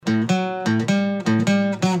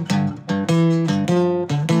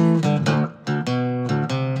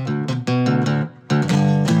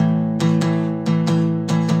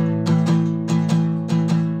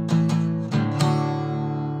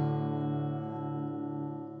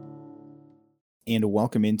and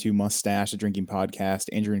welcome into Mustache, a drinking podcast.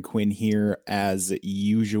 Andrew and Quinn here, as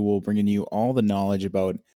usual, bringing you all the knowledge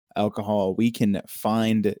about alcohol we can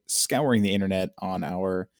find scouring the internet on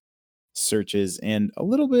our searches, and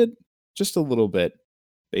just a little bit,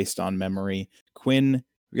 based on memory. Quinn,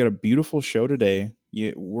 we got a beautiful show today.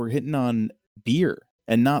 We're hitting on beer,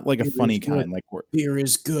 and not like a Beer is funny good. kind. Like Beer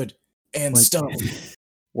is good and like, stuff.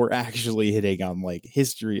 we're actually hitting on like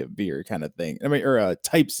history of beer kind of thing. I mean, or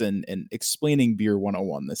types and explaining beer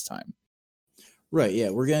 101 this time. Right,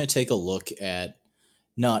 yeah. We're going to take a look at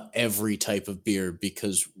not every type of beer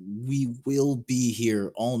because we will be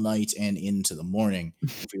here all night and into the morning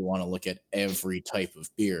if we want to look at every type of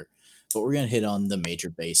beer. But we're going to hit on the major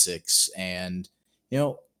basics and,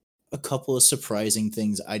 a couple of surprising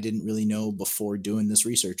things I didn't really know before doing this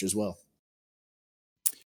research as well.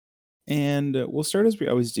 And we'll start as we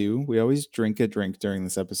always do. We always drink a drink during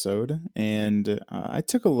this episode. And I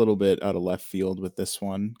took a little bit out of left field with this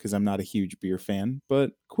one because I'm not a huge beer fan.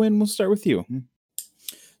 But Quinn, we'll start with you.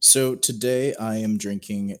 So today I am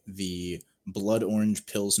drinking the Blood Orange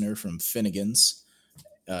Pilsner from Finnegan's,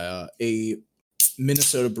 a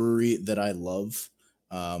Minnesota brewery that I love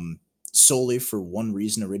solely for one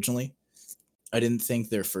reason originally. I didn't think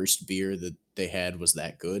their first beer that they had was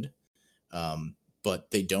that good,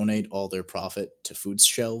 but they donate all their profit to food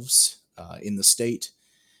shelves in the state,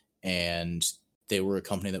 and they were a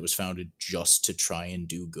company that was founded just to try and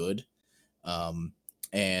do good.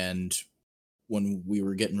 And when we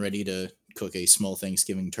were getting ready to cook a small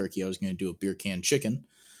Thanksgiving turkey, I was going to do a beer can chicken.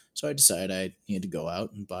 So I decided I needed to go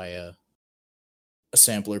out and buy a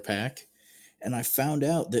sampler pack. And I found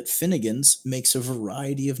out that Finnegan's makes a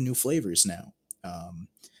variety of new flavors now.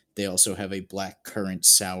 They also have a black currant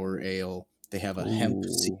sour ale. They have a hemp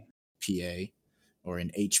CPA or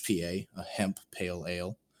an HPA, a hemp pale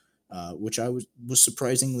ale, which was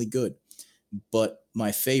surprisingly good. But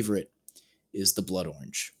my favorite is the blood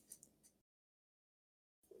orange.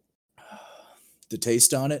 The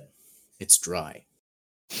taste on it, it's dry.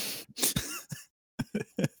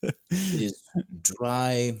 It is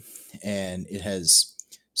dry, and it has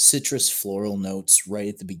citrus floral notes right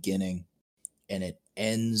at the beginning, and it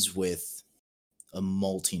ends with a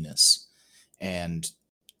maltiness. And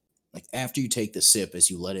like after you take the sip, as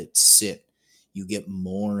you let it sit, you get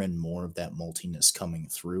more and more of that maltiness coming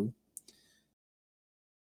through.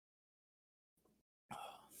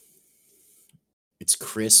 It's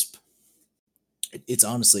crisp. It's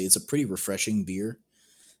honestly, it's a pretty refreshing beer.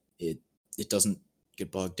 It doesn't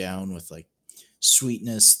get bogged down with like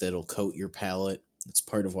sweetness that'll coat your palate. That's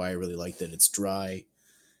part of why I really like that it's dry.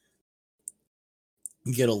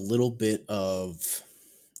 You get a little bit of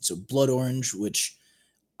blood orange, which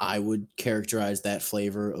I would characterize that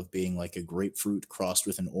flavor of being like a grapefruit crossed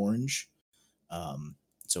with an orange.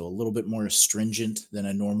 So a little bit more astringent than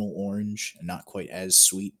a normal orange and not quite as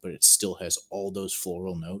sweet, but it still has all those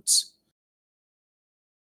floral notes.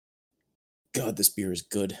 God, this beer is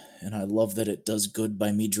good, and I love that it does good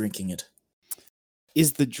by me drinking it.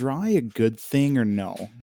 Is the dry a good thing or no?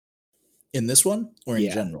 In this one or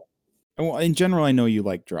in general? Well, in general, I know you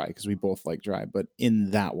like dry because we both like dry, but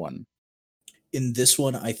in that one. In this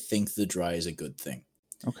one, I think the dry is a good thing.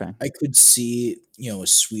 Okay. I could see, a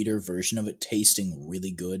sweeter version of it tasting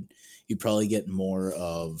really good. You'd probably get more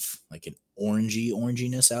of like an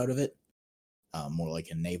oranginess out of it, more like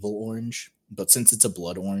a navel orange. But since it's a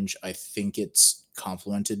blood orange, I think it's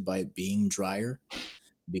complemented by it being drier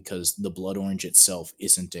because the blood orange itself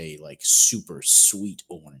isn't a like super sweet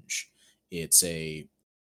orange. It's a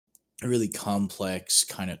really complex,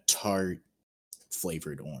 kind of tart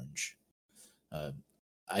flavored orange. Uh,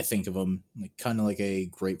 I think of them like kind of like a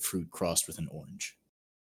grapefruit crossed with an orange.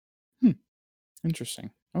 Interesting.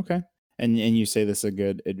 Okay. And you say this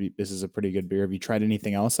is a pretty good beer. Have you tried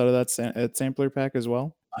anything else out of that sampler pack as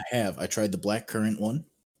well? I have. I tried the black currant one,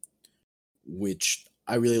 which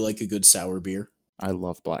I really like a good sour beer. I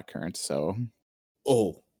love black currant, so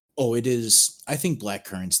it is. I think black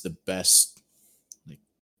currant's the best like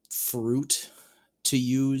fruit to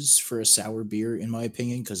use for a sour beer, in my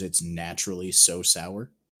opinion, because it's naturally so sour.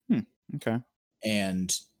 Okay.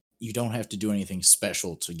 And you don't have to do anything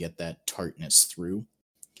special to get that tartness through.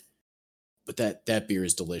 But that beer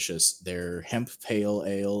is delicious. Their hemp pale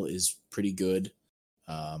ale is pretty good.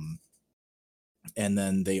 And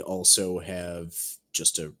then they also have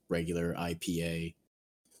just a regular IPA,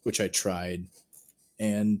 which I tried.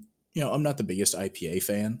 And, I'm not the biggest IPA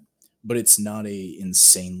fan, but it's not a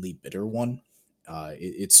insanely bitter one.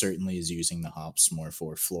 It certainly is using the hops more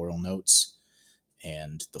for floral notes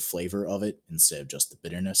and the flavor of it instead of just the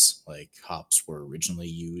bitterness. Like hops were originally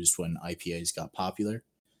used when IPAs got popular.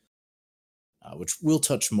 which we'll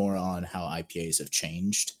touch more on how IPAs have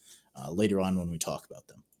changed later on when we talk about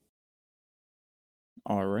them.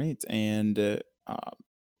 All right. And,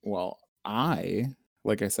 well,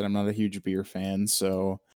 like I said, I'm not a huge beer fan.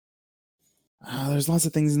 So there's lots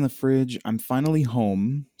of things in the fridge. I'm finally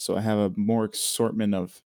home. So I have a more assortment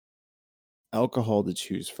of alcohol to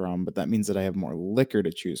choose from, but that means that I have more liquor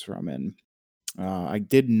to choose from. And I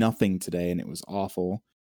did nothing today and it was awful.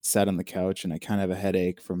 Sat on the couch and I kind of have a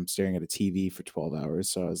headache from staring at a TV for 12 hours.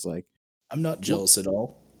 So I was like, I'm not what, jealous at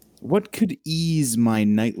all. what could ease my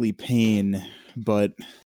nightly pain but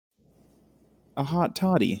a hot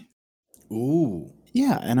toddy? Ooh.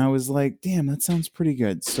 Yeah, and I was like, damn, that sounds pretty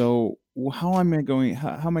good. So how am I going?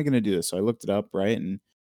 How am I going to do this? So I looked it up, right? And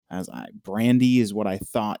brandy is what I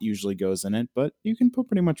thought usually goes in it, but you can put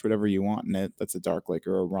pretty much whatever you want in it. That's a dark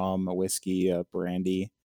liquor, a rum, a whiskey, a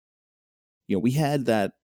brandy. We had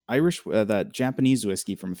that that Japanese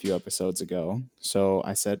whiskey from a few episodes ago. So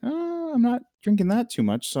I said, oh, I'm not drinking that too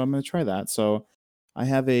much, so I'm going to try that. So I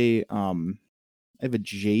have a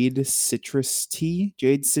Jade citrus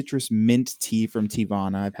mint tea from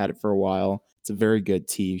Tivana. I've had it for a while. It's a very good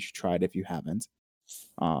tea. You should try it if you haven't.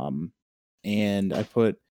 And I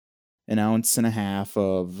put an ounce and a half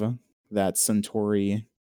of that Suntory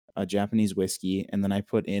Japanese whiskey, and then I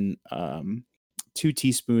put in 2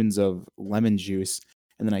 teaspoons of lemon juice,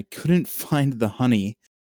 and then I couldn't find the honey,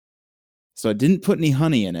 so I didn't put any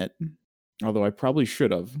honey in it, although I probably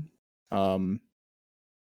should have.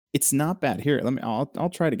 It's not bad. Here,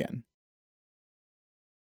 I'll try it again.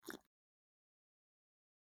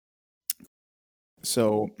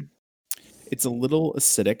 So it's a little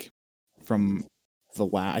acidic from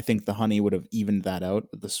I think the honey would have evened that out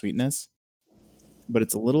with the sweetness, but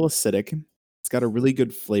it's a little acidic. It's got a really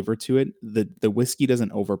good flavor to it. The whiskey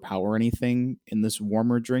doesn't overpower anything in this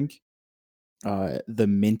warmer drink. The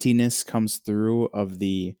mintiness comes through of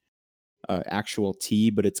the actual tea,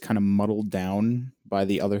 but it's kind of muddled down by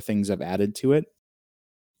the other things I've added to it.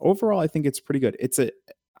 Overall, I think it's pretty good. It's a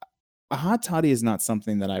hot toddy is not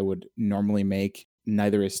something that I would normally make.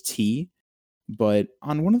 Neither is tea, but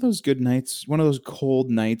on one of those good nights, one of those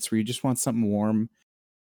cold nights where you just want something warm,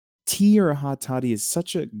 tea or a hot toddy is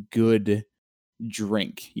such a good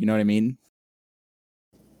drink. You know what I mean?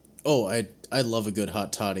 Oh, I love a good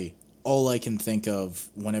hot toddy. All I can think of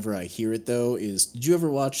whenever I hear it though is, did you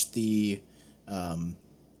ever watch the 90s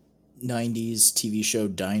TV show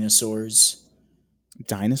Dinosaurs?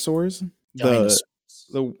 Dinosaurs? Dinosaurs.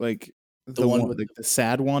 The one with the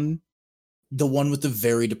sad one? The one with the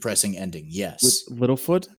very depressing ending, yes. With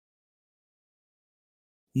Littlefoot?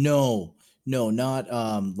 No, not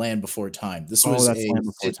Land Before Time. This was a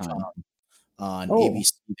sitcom on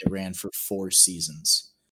ABC that ran for 4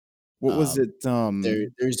 seasons. What was it?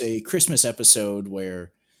 There's a Christmas episode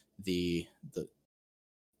where the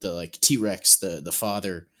like T-Rex, the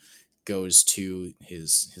father, goes to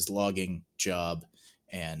his logging job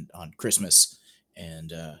and on Christmas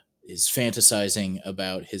and is fantasizing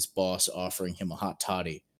about his boss offering him a hot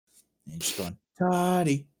toddy. And she's going,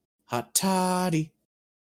 toddy, hot toddy,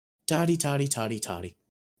 toddy, toddy, toddy, toddy,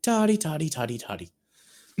 toddy, toddy, toddy, toddy.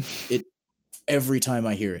 It every time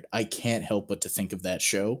I hear it, I can't help but to think of that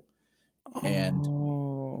show. And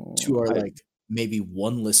to our maybe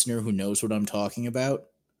one listener who knows what I'm talking about,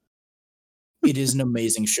 it is an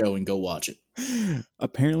amazing show and go watch it.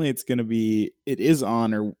 Apparently it is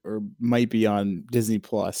on or might be on Disney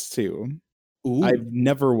Plus too. Ooh. I've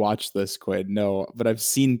never watched this, Quid, no, but I've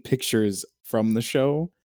seen pictures from the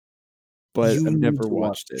show, but I've never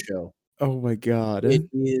watched it. Show. Oh my God. It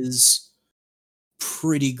is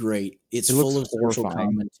pretty great. It's full of social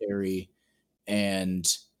commentary, and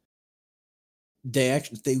they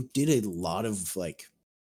did a lot of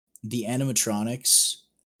the animatronics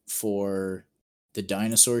for the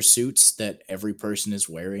dinosaur suits that every person is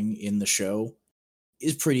wearing in the show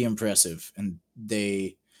is pretty impressive, and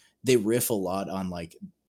they riff a lot on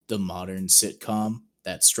the modern sitcom,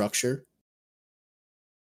 that structure,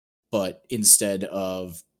 but instead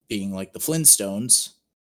of being like the Flintstones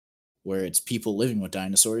where it's people living with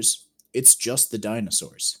dinosaurs, it's just the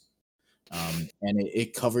dinosaurs. And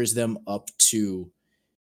it covers them up to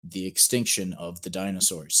the extinction of the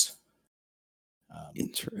dinosaurs.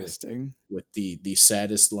 Interesting. With the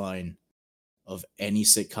saddest line of any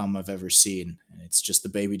sitcom I've ever seen, and it's just the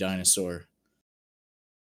baby dinosaur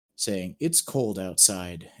saying, "It's cold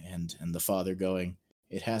outside," and the father going,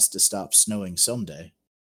 "It has to stop snowing someday."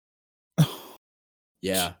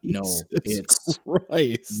 Yeah, Jesus no, it's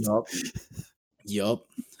Christ. Yup.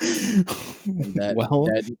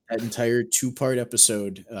 That entire 2-part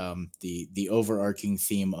episode, the overarching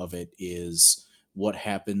theme of it is what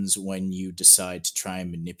happens when you decide to try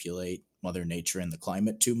and manipulate Mother Nature and the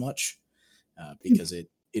climate too much, because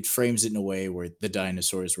it frames it in a way where the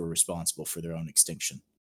dinosaurs were responsible for their own extinction.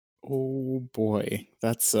 Oh boy,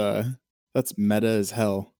 that's meta as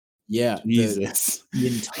hell. Yeah, Jesus. the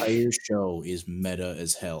entire show is meta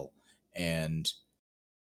as hell and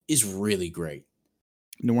is really great.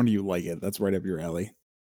 No wonder you like it. That's right up your alley.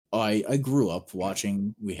 I grew up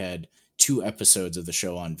watching. We had two episodes of the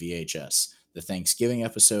show on VHS: the Thanksgiving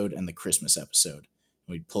episode and the Christmas episode.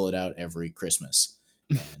 We'd pull it out every Christmas,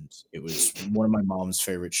 and it was one of my mom's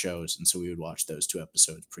favorite shows, and so we would watch those two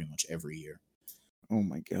episodes pretty much every year. Oh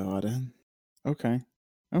my god. Okay.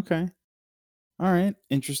 Okay. All right.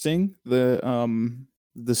 Interesting. The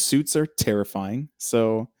suits are terrifying.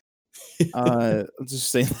 So let's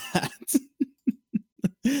just say that.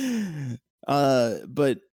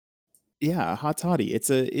 But yeah, hot toddy. It's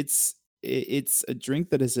a drink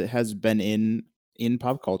that is it has been in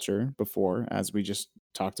pop culture before, as we just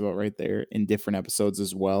talked about right there in different episodes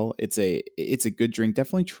as well. It's a good drink.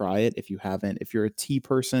 Definitely try it if you haven't. If you're a tea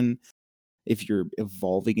person, if you're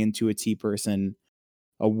evolving into a tea person,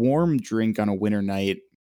 a warm drink on a winter night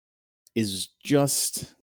is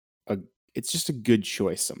just a it's just a good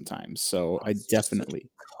choice sometimes. So Oh, I it's just such definitely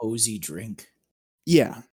a cozy drink.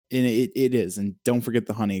 yeah, and it is. And don't forget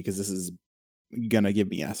the honey because this is gonna give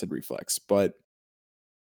me acid reflux. But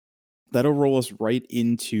that'll roll us right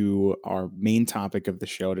into our main topic of the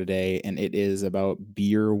show today, and it is about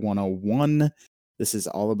beer 101. This is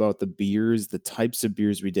all about the beers, the types of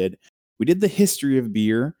beers we did. We did the history of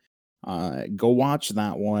beer. Go watch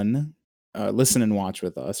that one. Listen and watch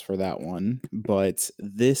with us for that one. But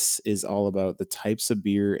this is all about the types of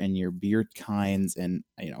beer and your beer kinds. And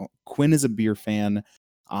Quinn is a beer fan.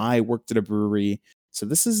 I worked at a brewery, so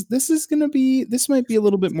this might be a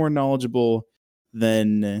little bit more knowledgeable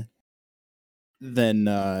than than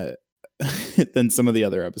uh than some of the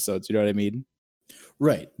other episodes. You know what I mean?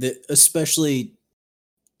 Right. Especially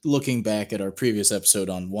looking back at our previous episode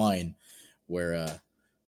on wine, where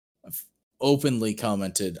I've openly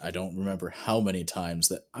commented, I don't remember how many times,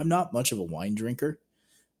 that I'm not much of a wine drinker.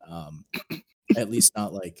 Um, at least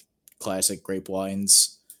not like classic grape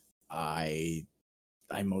wines. I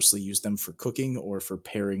I mostly use them for cooking or for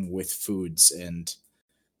pairing with foods. And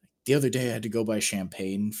the other day I had to go buy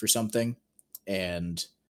champagne for something, and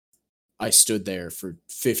I stood there for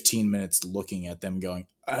 15 minutes looking at them going,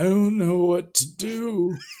 I don't know what to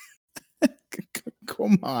do.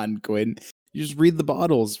 Come on, Quinn. You just read the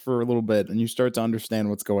bottles for a little bit and you start to understand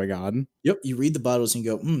what's going on. Yep, you read the bottles and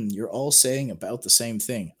you go, you're all saying about the same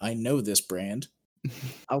thing. I know this brand.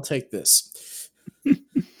 I'll take this.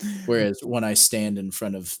 Whereas when I stand in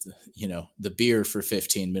front of the beer for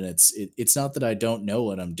 15 minutes, it's not that I don't know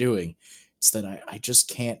what I'm doing. It's that I just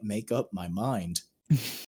can't make up my mind.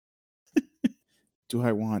 Do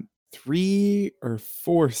I want 3 or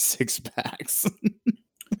 4 six packs?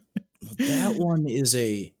 That one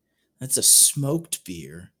that's a smoked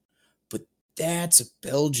beer, but that's a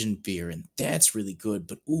Belgian beer and that's really good.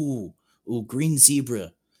 But ooh, Green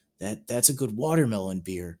Zebra, that's a good watermelon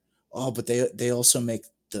beer. Oh, but they also make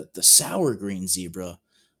the sour Green Zebra.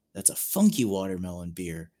 That's a funky watermelon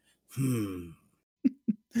beer. Hmm.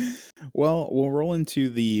 Well, we'll roll into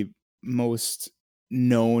the most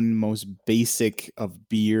known, most basic of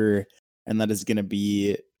beer, and that is going to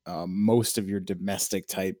be most of your domestic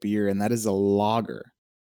type beer, and that is a lager.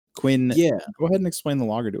 Quinn, Yeah. go ahead and explain the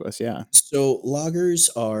lager to us. Yeah. So lagers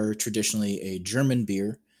are traditionally a German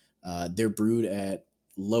beer. They're brewed at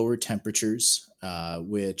lower temperatures,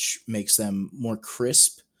 which makes them more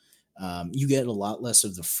crisp. You get a lot less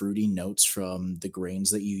of the fruity notes from the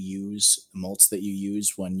grains that you use, malts that you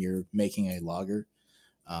use when you're making a lager.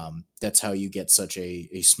 That's how you get such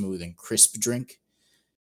a smooth and crisp drink,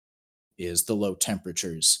 is the low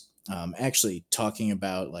temperatures. Actually, talking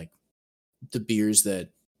about like the beers that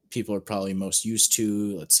people are probably most used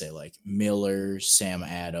to, let's say like Miller, Sam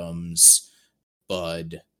Adams,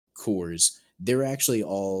 Bud, Coors, they're actually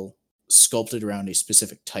all sculpted around a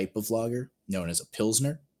specific type of lager known as a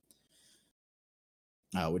Pilsner,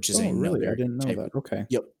 which is Oh, really? I another didn't know type. that. Okay.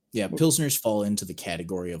 Yep. Yeah, Wh- Pilsners fall into the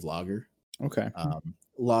category of lager. Okay.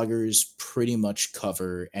 Lagers pretty much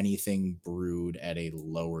cover anything brewed at a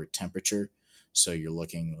lower temperature. So you're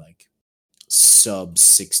looking like sub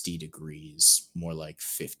 60 degrees, more like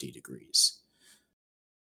 50 degrees.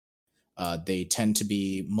 They tend to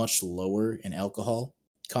be much lower in alcohol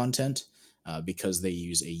content because they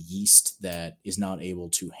use a yeast that is not able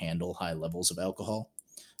to handle high levels of alcohol.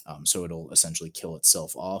 So it'll essentially kill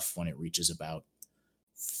itself off when it reaches about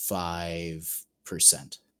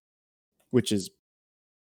 5%. Which is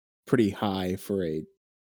pretty high for a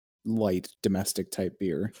light domestic type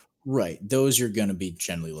beer. Right. Those you're going to be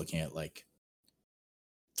generally looking at like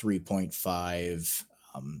 3.5.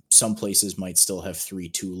 Some places might still have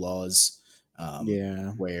 3.2 laws,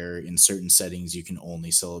 Yeah. where in certain settings you can only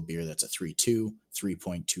sell a beer that's a 3.2,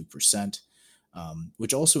 3.2%,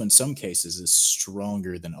 which also in some cases is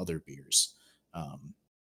stronger than other beers. Um,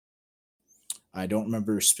 I don't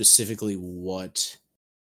remember specifically what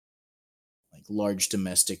like large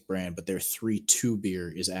domestic brand, but their 3.2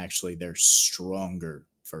 beer is actually their stronger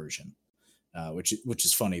version, which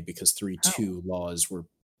is funny because three How? two laws were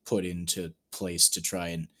put into place to try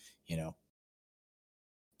and you know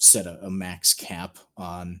set a max cap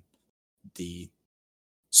on the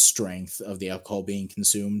strength of the alcohol being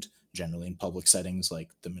consumed, generally in public settings like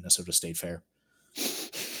the Minnesota State Fair.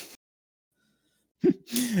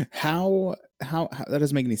 How that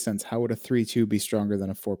doesn't make any sense. How would a 3.2 be stronger than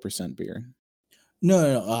a 4% beer? No,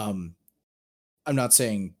 no, no. I'm not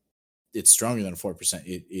saying it's stronger than 4%.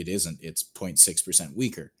 It isn't. It's 0.6%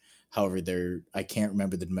 weaker. However, I can't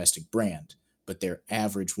remember the domestic brand, but their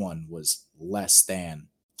average one was less than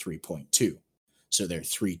 3.2. So their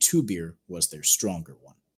 3.2 beer was their stronger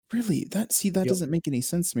one. Really? That Yep. doesn't make any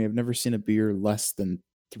sense to me. I've never seen a beer less than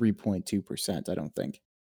 3.2%, I don't think.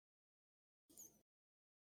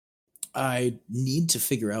 I need to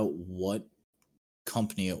figure out what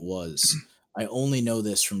company it was. I only know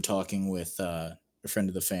this from talking with a friend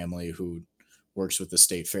of the family who works with the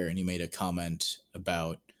state fair, and he made a comment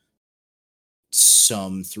about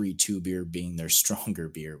some 3.2 beer being their stronger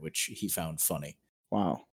beer, which he found funny.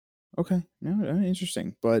 Wow. Okay. No,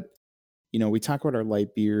 interesting. But we talk about our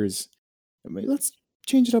light beers. Let's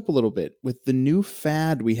change it up a little bit. With the new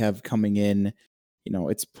fad we have coming in,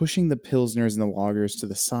 it's pushing the pilsners and the lagers to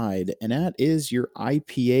the side, and that is your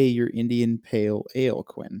IPA, your Indian Pale Ale,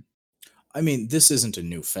 Quinn. I mean, this isn't a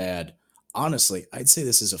new fad. Honestly, I'd say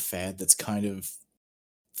this is a fad that's kind of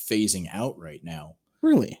phasing out right now.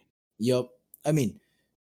 Really? Yup. I mean,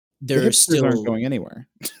 The there are hipsters aren't still going anywhere.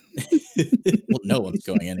 well, no one's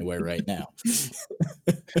going anywhere right now.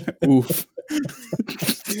 Oof.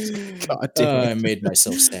 God damn I it. made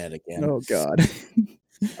myself sad again. Oh, God.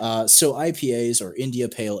 So IPAs or India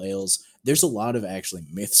Pale Ales, there's a lot of actually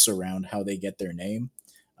myths around how they get their name.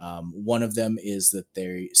 One of them is that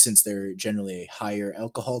since they're generally a higher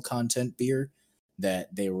alcohol content beer,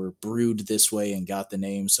 that they were brewed this way and got the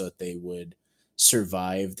name so that they would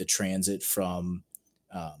survive the transit from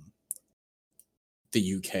um,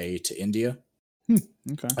 the UK to India.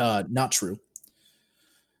 Okay. Not true.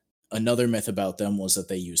 Another myth about them was that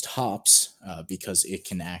they used hops because it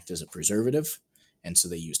can act as a preservative. And so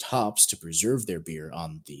they used hops to preserve their beer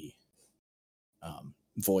on the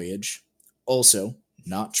voyage. Also,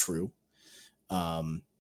 not true. Um,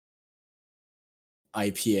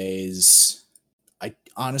 IPAs, I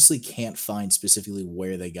honestly can't find specifically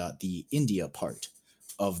where they got the India part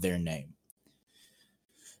of their name.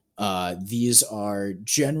 These are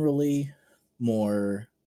generally more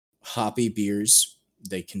hoppy beers.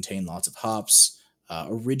 They contain lots of hops.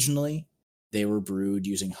 Originally, they were brewed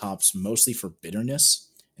using hops mostly for bitterness.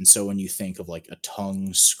 And so when you think of like a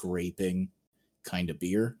tongue scraping kind of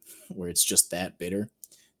beer where it's just that bitter,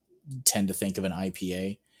 you tend to think of an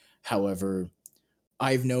IPA. However,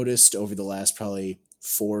 I've noticed over the last probably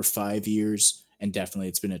 4 or 5 years, and definitely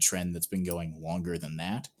it's been a trend that's been going longer than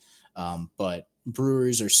that. But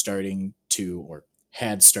brewers are starting to, or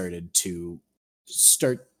had started to,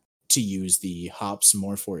 start to use the hops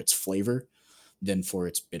more for its flavor than for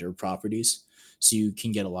its bitter properties. So you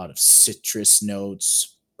can get a lot of citrus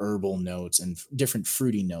notes, herbal notes, and different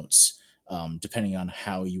fruity notes, depending on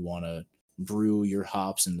how you want to brew your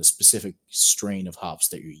hops and the specific strain of hops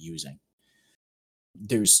that you're using.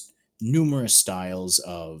 There's numerous styles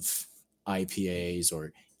of IPAs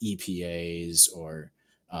or EPAs or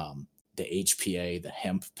the HPA, the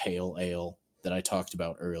hemp pale ale that I talked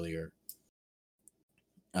about earlier.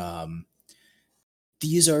 Um,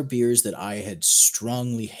 these are beers that I had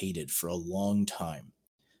strongly hated for a long time,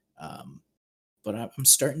 but I'm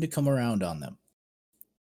starting to come around on them.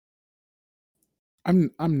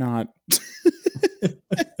 I'm not.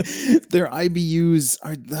 Their IBUs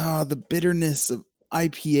are the bitterness of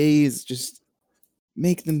IPAs just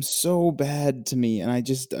make them so bad to me, and I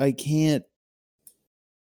can't.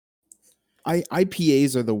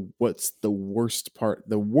 IPAs are what's the worst part?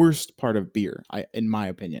 The worst part of beer, in my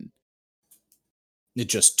opinion.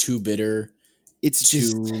 It's just too bitter, It's too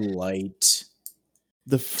just light.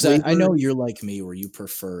 the Because flavor. I know you're like me, where you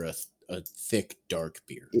prefer a thick, dark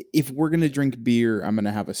beer. If we're gonna drink beer, I'm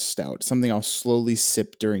gonna have a stout, something I'll slowly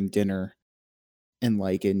sip during dinner. and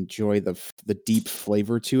like enjoy the deep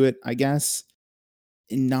flavor to it, I guess.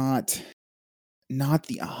 And not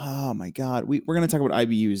the oh my god. We're gonna talk about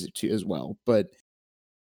IBUs too as well, but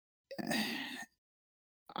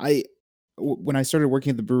I when I started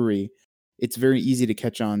working at the brewery, it's very easy to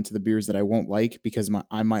catch on to the beers that I won't like because my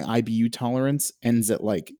IBU tolerance ends at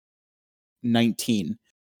like 19.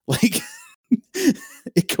 Like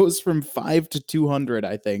it goes from 5 to 200,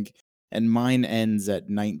 I think, and mine ends at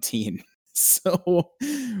 19. So,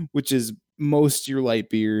 which is most your light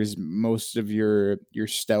beers, most of your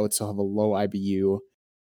stouts will have a low IBU,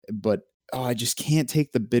 but oh, I just can't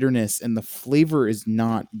take the bitterness and the flavor is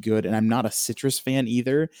not good. And I'm not a citrus fan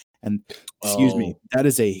either. And excuse me, Oh, that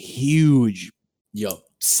is a huge yup.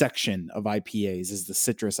 section of IPAs is the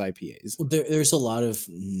citrus IPAs. Well, there's a lot of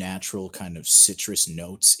natural kind of citrus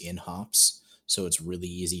notes in hops, so it's really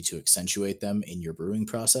easy to accentuate them in your brewing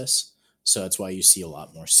process. So that's why you see a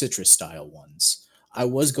lot more citrus style ones. I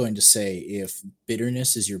was going to say if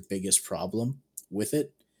bitterness is your biggest problem with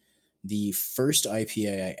it, the first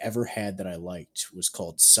IPA I ever had that I liked was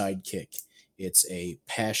called Sidekick. It's a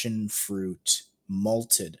passion fruit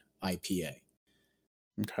malted IPA.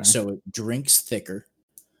 Okay. So it drinks thicker.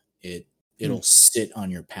 It Hmm. it'll sit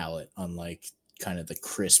on your palate, unlike kind of the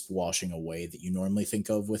crisp washing away that you normally think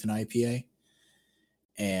of with an IPA.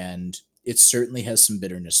 And it certainly has some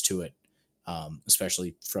bitterness to it,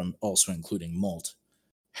 especially from also including malt.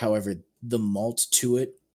 However, the malt to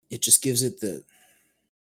it, it just gives it the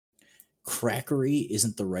crackery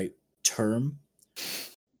isn't the right term,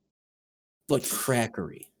 but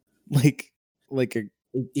crackery. Like like a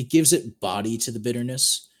It gives it body to the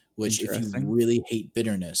bitterness, which if you interesting. really hate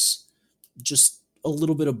bitterness, just a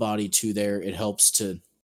little bit of body to there, it helps to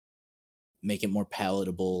make it more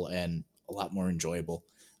palatable and a lot more enjoyable.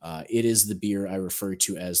 It is the beer I refer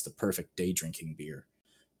to as the perfect day drinking beer.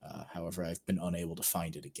 However, I've been unable to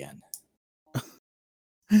find it again.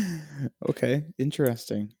 Okay,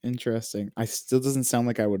 interesting, interesting. I still doesn't sound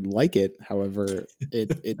like I would like it. However,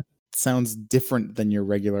 it sounds different than your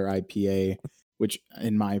regular IPA, which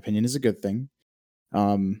in my opinion is a good thing.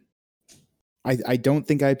 Um, I don't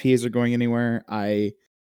think IPAs are going anywhere. I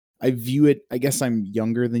view it. I guess I'm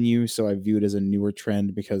younger than you, so I view it as a newer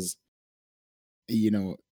trend because you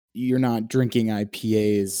know you're not drinking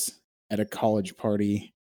IPAs at a college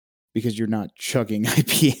party because you're not chugging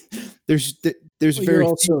IPA. There's Well, you're very few.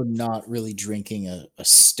 also not really drinking a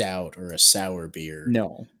stout or a sour beer.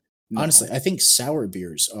 No, Honestly, no. I think sour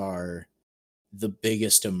beers are the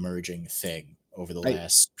biggest emerging thing over the I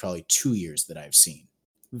last probably 2 years that I've seen.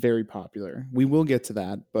 Very popular. We will get to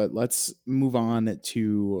that, but let's move on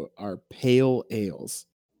to our pale ales.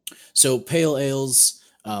 So pale ales,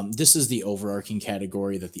 this is the overarching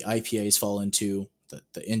category that the IPAs fall into,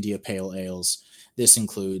 the India pale ales. This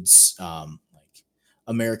includes like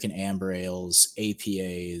American amber ales,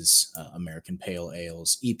 APAs, American pale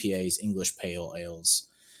ales, EPAs, English pale ales.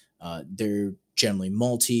 They're generally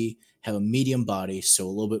malty, have a medium body, so a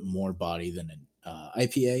little bit more body than an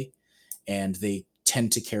IPA, and they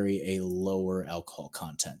tend to carry a lower alcohol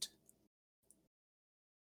content.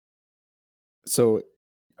 So,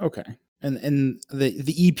 okay. And the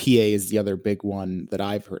EPA is the other big one that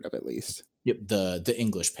I've heard of at least. Yep, the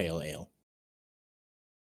English pale ale.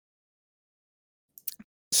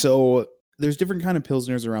 So, there's different kind of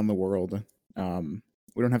pilsners around the world.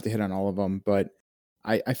 We don't have to hit on all of them, but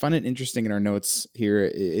I find it interesting in our notes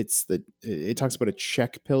here. It talks about a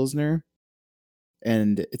Czech pilsner,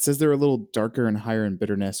 and it says they're a little darker and higher in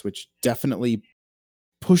bitterness, which definitely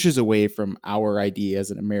pushes away from our idea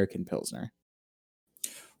as an American pilsner.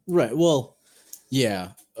 Right. Well,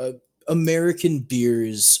 yeah. American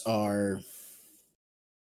beers are,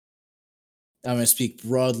 I'm going to speak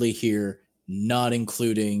broadly here, not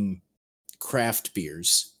including craft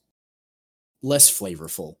beers, less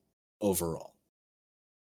flavorful overall.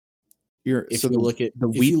 If So you look at the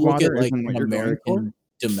if wheat you look at water like isn't what an you're going for? American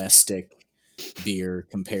domestic beer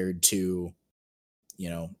compared to,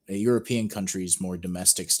 a European country's more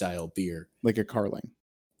domestic style beer, Like a Carling.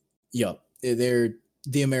 yeah, they're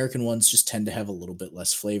the American ones just tend to have a little bit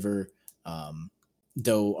less flavor. Um,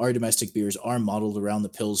 though our domestic beers are modeled around the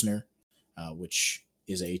Pilsner, which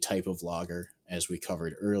is a type of lager, as we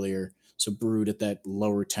covered earlier. So brewed at that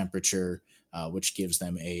lower temperature, which gives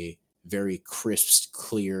them a very crisp,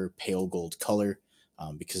 clear, pale gold color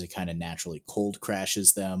because it kind of naturally cold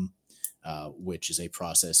crashes them, which is a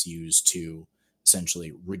process used to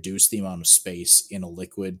essentially reduce the amount of space in a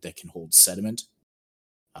liquid that can hold sediment,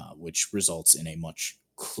 which results in a much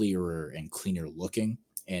clearer and cleaner looking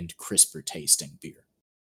and crisper tasting beer.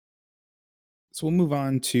 So we'll move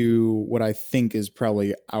on to what I think is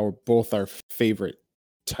probably our favorite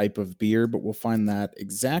type of beer, but we'll find that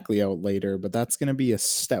exactly out later. But that's going to be a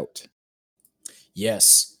stout.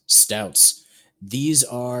 Yes, stouts. These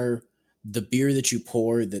are the beer that you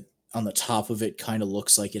pour that on the top of it kind of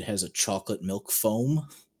looks like it has a chocolate milk foam.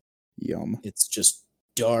 Yum. It's just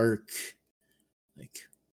dark, like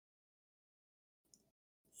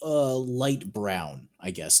light brown,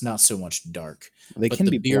 I guess, not so much dark. They But can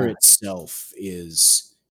the be beer black. itself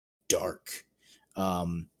is dark.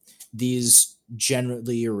 Um, these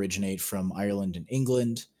generally originate from Ireland and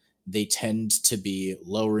England. They tend to be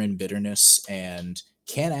lower in bitterness and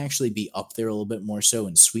can actually be up there a little bit more so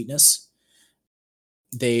in sweetness.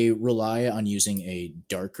 They rely on using a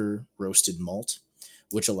darker roasted malt,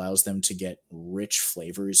 which allows them to get rich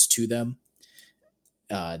flavors to them.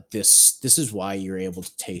 This is why you're able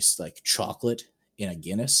to taste like chocolate in a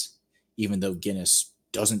Guinness, even though Guinness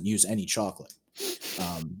doesn't use any chocolate.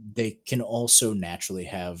 They can also naturally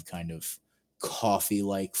have kind of coffee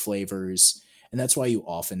like flavors, and that's why you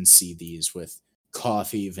often see these with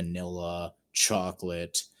coffee, vanilla,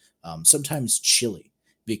 chocolate, sometimes chili,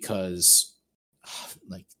 because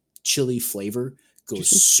like chili flavor Did you goes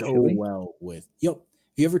say so chili? well with. Yep. Have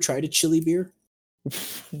you ever tried a chili beer?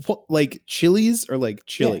 What, like chilies or like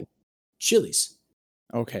Yeah, chili? chilies.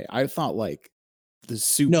 Okay, I thought like the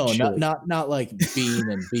soup No, not chili. not not like bean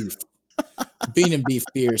and beef. Bean and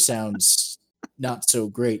beef beer sounds not so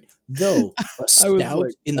great, though a I was stout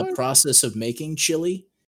like, in the what? process of making chili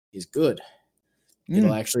is good.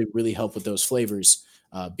 It'll Mm, actually really help with those flavors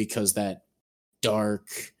because that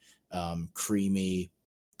dark, creamy,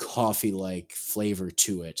 coffee-like flavor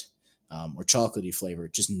to it, or chocolatey flavor,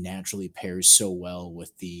 just naturally pairs so well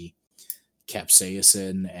with the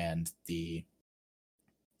capsaicin and the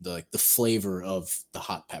flavor of the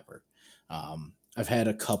hot pepper. I've had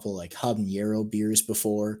a couple like habanero beers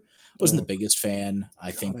before. Wasn't the oh biggest fan.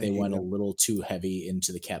 I God, think I they hate went a them. little too heavy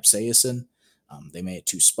into the capsaicin. They made it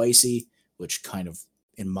too spicy, which kind of,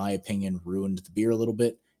 in my opinion, ruined the beer a little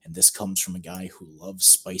bit. And this comes from a guy who loves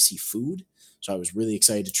spicy food, so I was really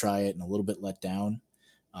excited to try it and a little bit let down.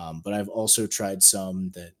 But I've also tried some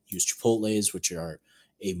that use chipotles, which are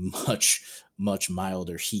a much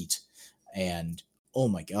milder heat, and oh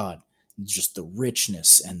my god, just the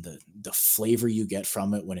richness and the flavor you get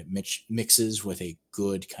from it when it mixes with a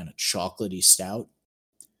good kind of chocolatey stout,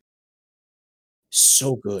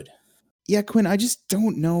 so good. Yeah, Quinn, I just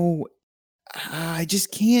don't know. I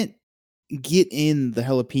just can't get in the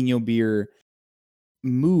jalapeno beer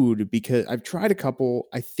mood because I've tried a couple.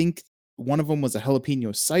 I think one of them was a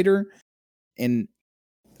jalapeno cider, and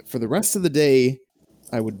for the rest of the day,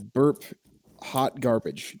 I would burp hot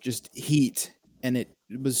garbage, just heat, and it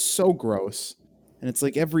was so gross. And it's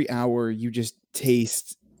like every hour you just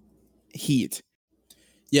taste heat.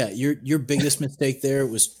 Yeah, your biggest mistake there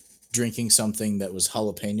was drinking something that was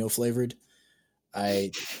jalapeno flavored.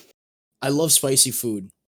 I I love spicy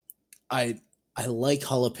food. I like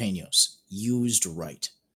jalapenos used right.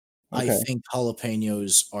 I Okay. think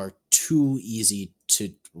jalapenos are too easy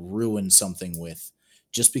to ruin something with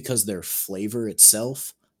just because their flavor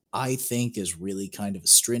itself, I think, is really kind of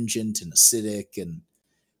astringent and acidic and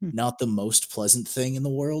Hmm. not the most pleasant thing in the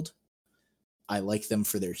world. I like them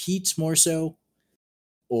for their heat more so.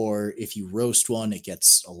 Or if you roast one, it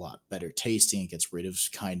gets a lot better tasting. It gets rid of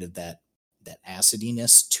kind of that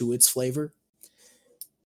acidiness to its flavor.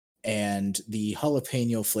 And the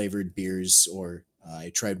jalapeno flavored beers, or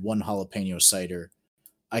I tried one jalapeno cider.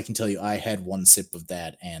 I can tell you, I had one sip of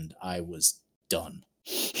that and I was done.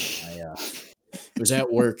 It was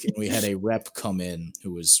at work and we had a rep come in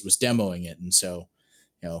who was demoing it, and so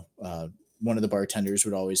one of the bartenders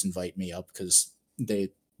would always invite me up because they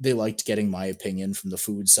liked getting my opinion from the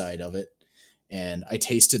food side of it. And I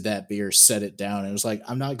tasted that beer, set it down, and it was like,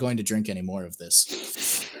 I'm not going to drink any more of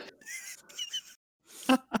this.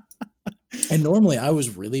 And normally I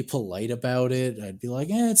was really polite about it. I'd be like,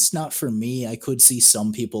 it's not for me. I could see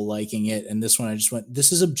some people liking it. And this one I just went,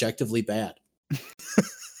 this is objectively bad.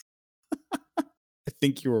 I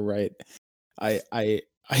think you were right.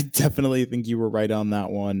 I definitely think you were right on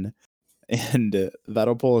that one, and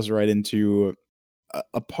that'll pull us right into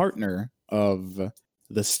a partner of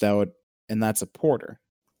the stout, and that's a porter.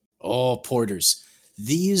 Oh, porters.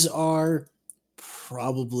 These are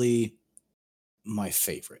probably my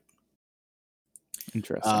favorite.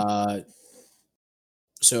 Interesting. Uh,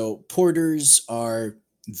 so porters are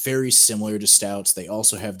very similar to stouts. They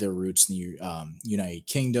also have their roots in the United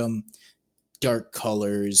Kingdom, dark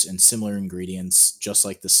colors and similar ingredients, just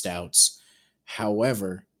like the stouts.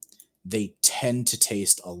 However, they tend to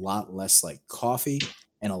taste a lot less like coffee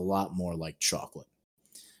and a lot more like chocolate.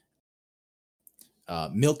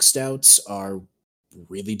 Milk stouts are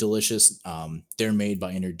really delicious. They're made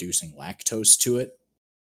by introducing lactose to it,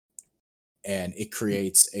 and it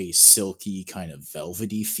creates a silky kind of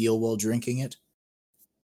velvety feel while drinking it.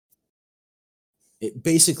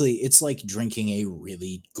 It's like drinking a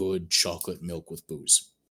really good chocolate milk with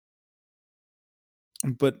booze.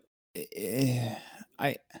 But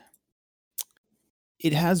I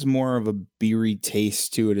it has more of a beery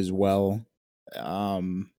taste to it as well.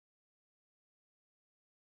 Um,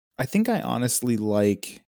 I think I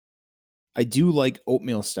do like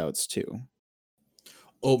oatmeal stouts too.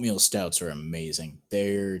 Oatmeal stouts are amazing.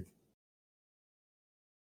 They're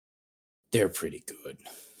pretty good.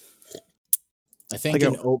 I think Like a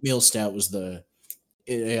an oatmeal stout was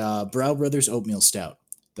Brow Brothers Oatmeal Stout,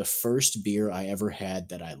 the first beer I ever had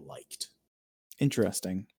that I liked.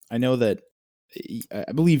 Interesting. I know that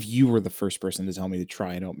I believe you were the first person to tell me to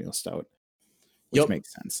try an oatmeal stout, which Yep.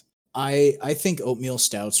 makes sense. I think oatmeal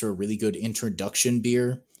stouts are a really good introduction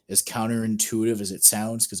beer, as counterintuitive as it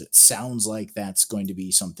sounds, because it sounds like that's going to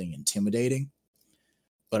be something intimidating.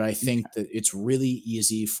 But I think that it's really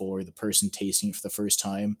easy for the person tasting it for the first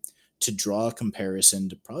time to draw a comparison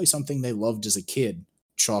to probably something they loved as a kid,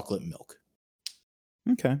 chocolate milk.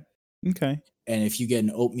 Okay. Okay. And if you get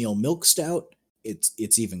an oatmeal milk stout,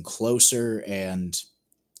 it's even closer, and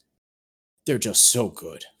they're just so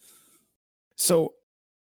good. So,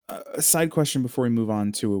 a side question before we move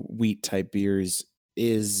on to wheat type beers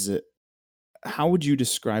is how would you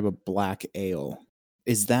describe a black ale?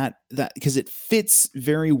 Is that because it fits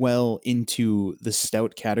very well into the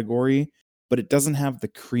stout category, but it doesn't have the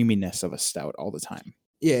creaminess of a stout all the time.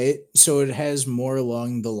 Yeah, so it has more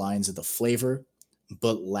along the lines of the flavor,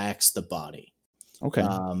 but lacks the body. Okay.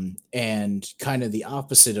 And kind of the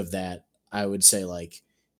opposite of that, I would say like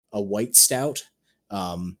a white stout,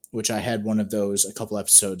 which I had one of those a couple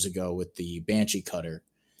episodes ago with the Banshee Cutter.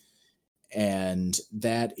 And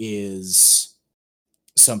that is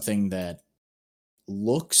something that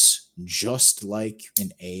looks just like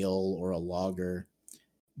an ale or a lager,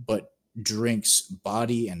 but drinks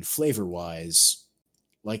body and flavor wise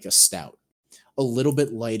like a stout. A little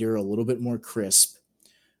bit lighter, a little bit more crisp,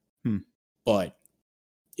 Hmm. but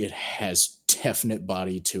it has definite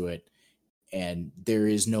body to it, and there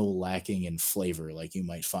is no lacking in flavor like you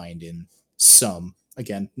might find in some,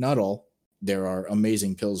 again, not all. There are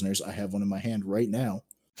amazing pilsners. I have one in my hand right now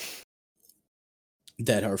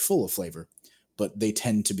that are full of flavor, but they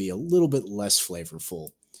tend to be a little bit less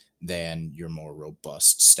flavorful than your more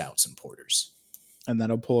robust stouts and porters. And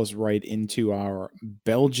that'll pull us right into our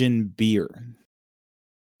Belgian beer.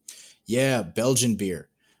 Yeah, Belgian beer.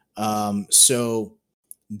 So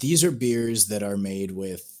these are beers that are made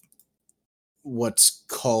with what's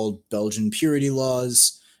called Belgian purity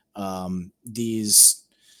laws. These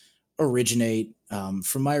originate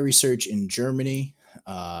from my research in Germany.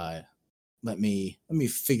 Let me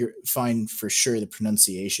find for sure the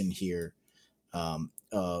pronunciation here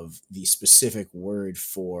of the specific word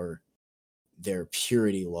for their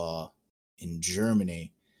purity law in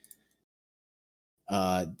Germany.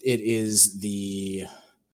 It is the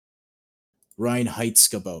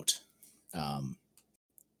Reinheitsgebot,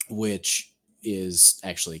 which is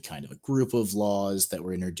actually kind of a group of laws that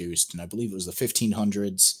were introduced, and I believe it was the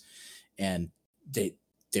 1500s, and they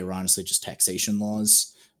were honestly just taxation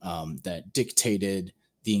laws that dictated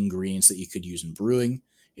the ingredients that you could use in brewing.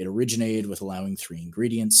 It originated with allowing three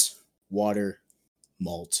ingredients: water,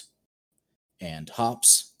 malt, and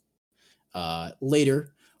hops.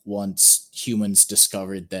 Later, once humans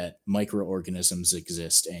discovered that microorganisms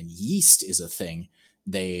exist and yeast is a thing,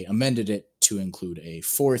 they amended it to include a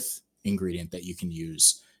fourth ingredient that you can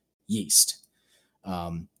use: yeast.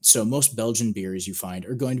 So most Belgian beers you find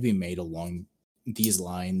are going to be made along these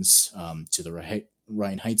lines to the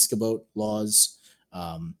Reinheitsgebot laws.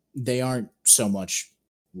 They aren't so much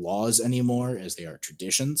laws anymore as they are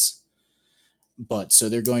traditions. But so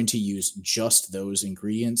they're going to use just those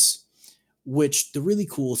ingredients, which the really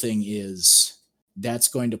cool thing is that's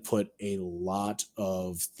going to put a lot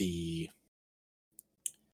of the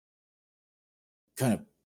kind of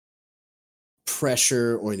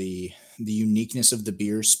pressure or the uniqueness of the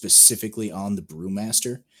beer specifically on the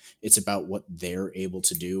brewmaster. It's about what they're able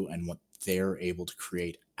to do and what they're able to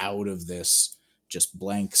create out of this just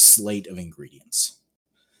blank slate of ingredients.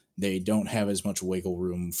 They don't have as much wiggle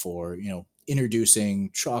room for,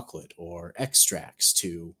 introducing chocolate or extracts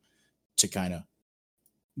to kind of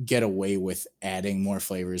get away with adding more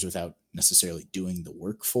flavors without necessarily doing the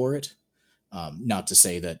work for it. Not to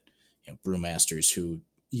say that brewmasters who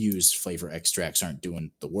use flavor extracts aren't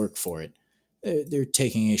doing the work for it, they're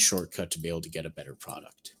taking a shortcut to be able to get a better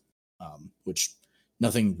product, which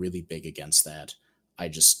nothing really big against that.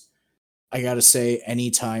 I gotta say,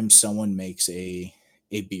 anytime someone makes a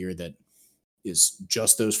beer that is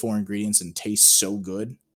just those four ingredients and tastes so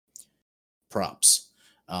good, props.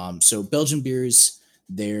 So Belgian beers,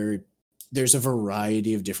 there's a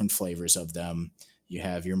variety of different flavors of them. You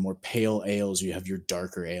have your more pale ales, you have your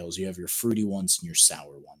darker ales, you have your fruity ones and your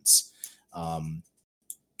sour ones. Um,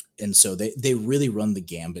 and so they really run the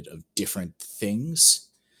gambit of different things,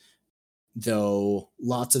 though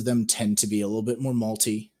lots of them tend to be a little bit more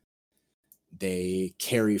malty. They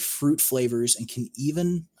carry fruit flavors and can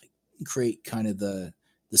even create kind of the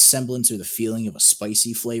semblance or the feeling of a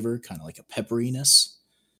spicy flavor, kind of like a pepperiness.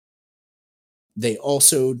 They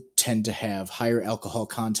also tend to have higher alcohol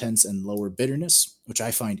contents and lower bitterness, which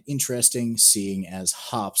I find interesting, seeing as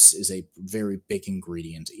hops is a very big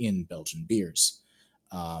ingredient in Belgian beers.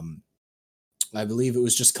 Um, I believe it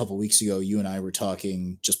was just a couple weeks ago, you and I were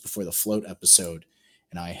talking just before the float episode,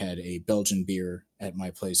 and I had a Belgian beer at my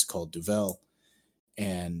place called Duvel,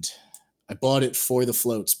 and I bought it for the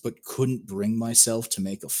floats, but couldn't bring myself to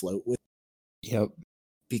make a float with Yep.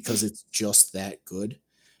 because it's just that good.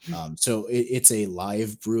 So it's a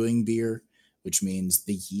live brewing beer, which means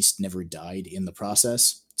the yeast never died in the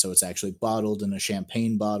process. So it's actually bottled in a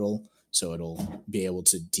champagne bottle. So it'll be able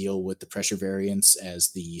to deal with the pressure variance as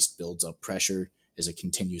the yeast builds up pressure as it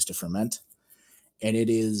continues to ferment. And it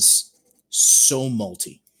is so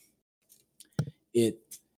malty. It,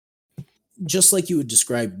 just like you would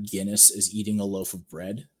describe Guinness as eating a loaf of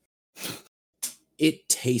bread, it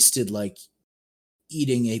tasted like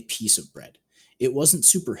eating a piece of bread. It wasn't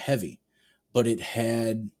super heavy, but it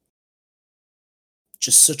had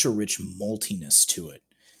just such a rich maltiness to it.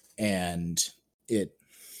 And it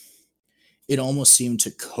almost seemed to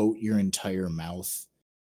coat your entire mouth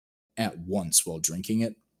at once while drinking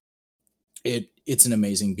it. It's an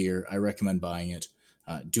amazing beer. I recommend buying it.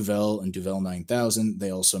 Duvel and Duvel 9000. They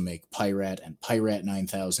also make Pyrat and Pyrat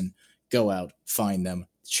 9000. Go out, find them.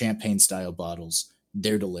 Champagne style bottles.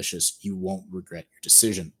 They're delicious. You won't regret your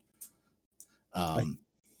decision.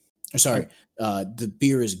 Sorry, the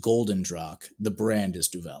beer is Golden Drac. The brand is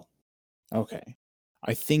Duvel. Okay.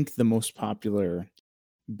 I think the most popular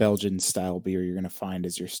Belgian style beer you're going to find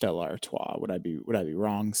is your Stella Artois. Would I be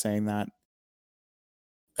wrong saying that?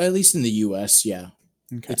 At least in the US, yeah.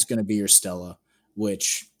 Okay. It's going to be your Stella,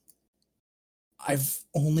 which I've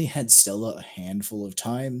only had Stella a handful of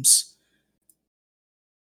times.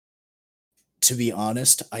 To be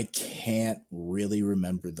honest, I can't really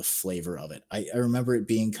remember the flavor of it. I remember it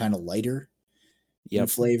being kind of lighter in Yep.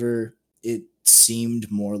 flavor. It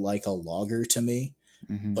seemed more like a lager to me,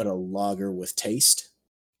 Mhm. but a lager with taste.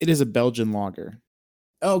 It is a Belgian lager.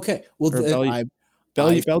 Okay, well, Or then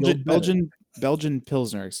Belgian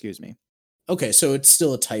Pilsner, excuse me. Okay, so it's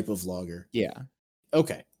still a type of lager. Yeah.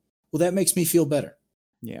 Okay, well, that makes me feel better.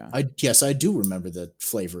 Yeah. Yes, I do remember the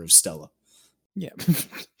flavor of Stella. Yeah.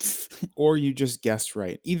 Or you just guessed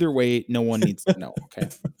right. Either way, no one needs to know. Okay.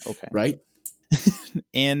 Okay. Right?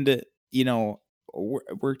 And,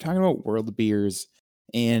 we're talking about world beers.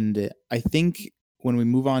 And I think when we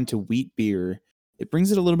move on to wheat beer, it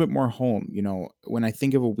brings it a little bit more home. When I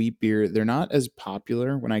think of a wheat beer, they're not as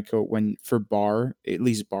popular for bar, at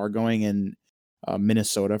least bar going in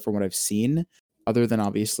Minnesota, from what I've seen, other than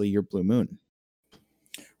obviously your Blue Moon.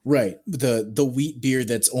 Right. The wheat beer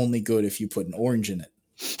that's only good if you put an orange in it.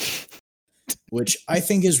 Which I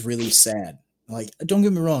think is really sad. Like, don't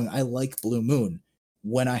get me wrong, I like Blue Moon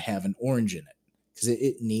when I have an orange in it. Because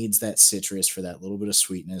it needs that citrus for that little bit of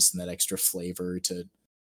sweetness and that extra flavor to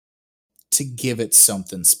give it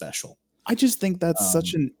something special. I just think that's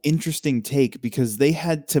such an interesting take, because they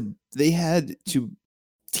had to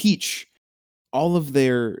teach all of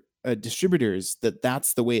their distributors that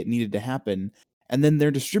that's the way it needed to happen, and then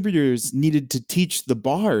their distributors needed to teach the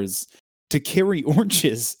bars to carry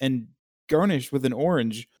oranges and garnish with an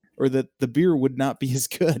orange, or that the beer would not be as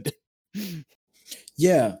good.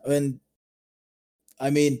 Yeah, and I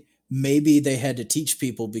mean, maybe they had to teach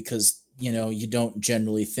people because, you don't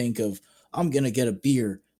generally think of, I'm going to get a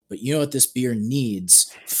beer, but you know what this beer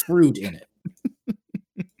needs? Fruit in it.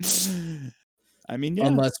 I mean, yeah.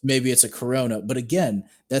 Unless maybe it's a Corona. But again,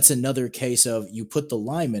 that's another case of you put the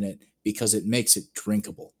lime in it because it makes it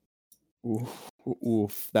drinkable.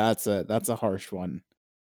 Oof, that's a harsh one.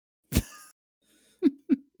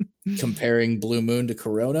 Comparing Blue Moon to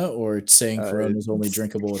Corona, or saying Corona is only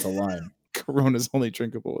drinkable with a lime? Corona's only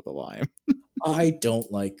drinkable with a lime. I don't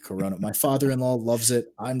like Corona. My father-in-law loves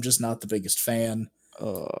it. I'm just not the biggest fan.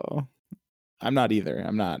 I'm not either.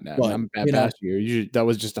 I'm not. But I'm bash you. That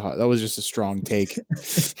was just a strong take.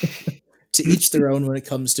 to each their own when it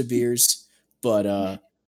comes to beers. But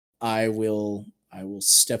I will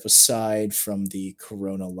step aside from the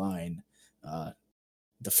Corona line. Uh,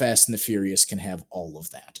 the Fast and the Furious can have all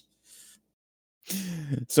of that.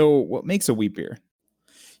 So, what makes a wheat beer?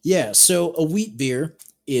 Yeah, so a wheat beer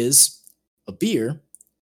is a beer,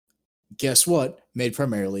 guess what? Made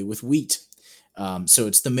primarily with wheat. So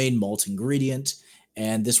it's the main malt ingredient,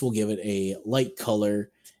 and this will give it a light color,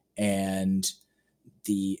 and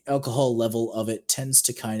the alcohol level of it tends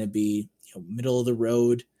to kind of be middle of the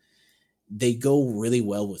road. They go really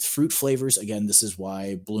well with fruit flavors. Again, this is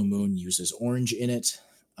why Blue Moon uses orange in it.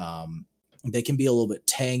 They can be a little bit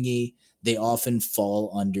tangy. They often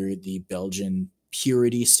fall under the Belgian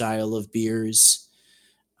purity style of beers.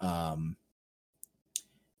 And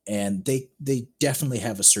they definitely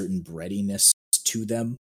have a certain breadiness to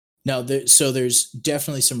them. Now, there's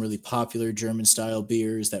definitely some really popular German style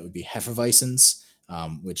beers that would be Hefeweizens,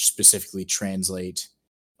 which specifically translate,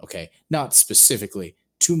 okay, not specifically,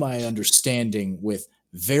 to my understanding, with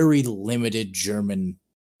very limited German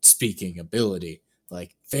speaking ability,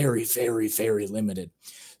 like very, very, very limited,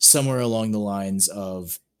 somewhere along the lines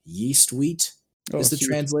of yeast wheat is the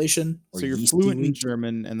translation, or so you're yeasty fluent in wheat.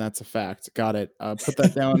 German, and that's a fact. Got it. Put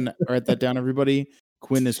that down. Write that down, everybody.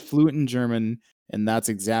 Quinn is fluent in German, and that's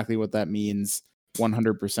exactly what that means.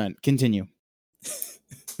 100%. Continue.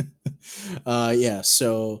 Yeah.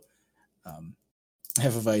 So,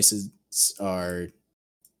 Hefeweizens are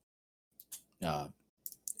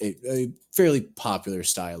a fairly popular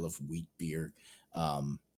style of wheat beer,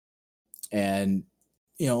 and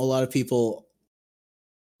a lot of people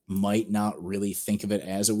might not really think of it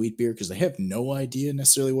as a wheat beer because they have no idea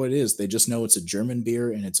necessarily what it is. They just know it's a German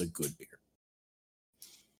beer and it's a good beer.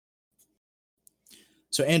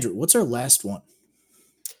 So, Andrew, what's our last one?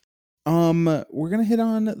 We're gonna hit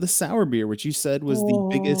on the sour beer, which you said was the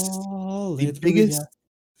biggest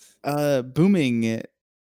booming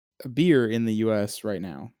beer in the US right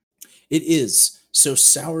now. It is. So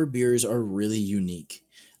sour beers are really unique,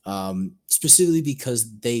 specifically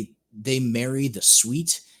because they marry the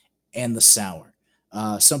sweet and the sour,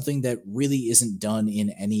 something that really isn't done in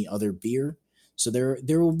any other beer. So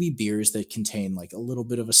there will be beers that contain like a little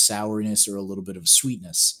bit of a sourness or a little bit of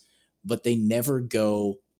sweetness, but they never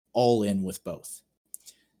go all in with both.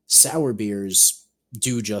 Sour beers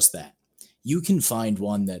do just that. You can find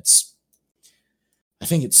one that's, I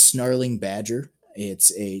think it's Snarling Badger.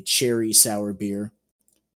 It's a cherry sour beer.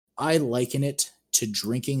 I liken it to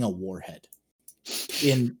drinking a warhead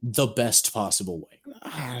in the best possible way.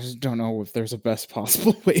 I just don't know if there's a best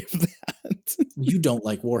possible way of that. You don't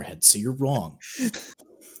like warheads, so you're wrong.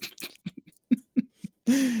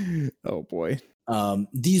 Oh boy.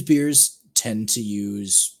 These beers tend to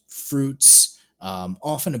use fruits,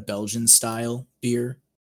 often a Belgian style beer.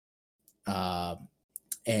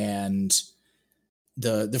 And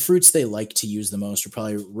the fruits they like to use the most are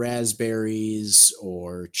probably raspberries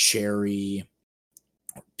or cherry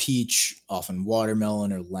or peach, often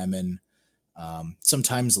watermelon or lemon,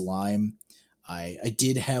 sometimes lime. I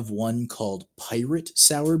did have one called Pirate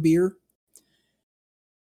Sour Beer.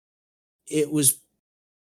 It was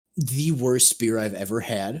the worst beer I've ever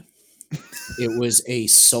had. It was a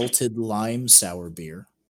salted lime sour beer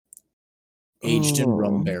aged in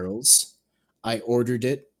rum barrels. I ordered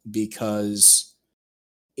it because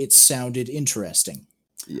it sounded interesting.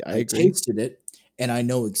 Yeah, I I agree. tasted it and I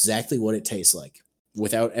know exactly what it tastes like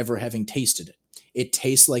without ever having tasted it. It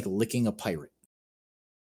tastes like licking a pirate.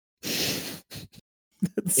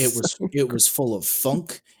 It was full of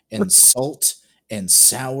funk and salt and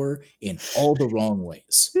sour in all the wrong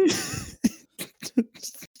ways.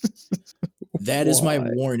 That is my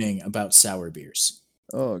warning about sour beers.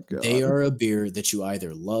 Oh god. They are a beer that you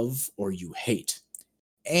either love or you hate.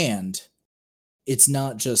 And it's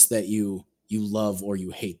not just that you love or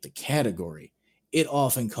you hate the category. It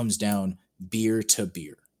often comes down beer to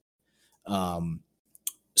beer.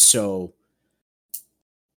 So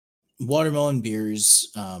watermelon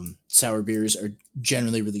beers, sour beers are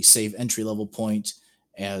generally really safe entry level point,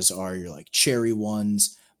 as are your like cherry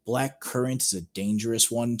ones. Black currant is a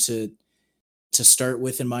dangerous one to start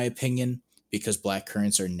with, in my opinion, because black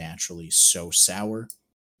currants are naturally so sour.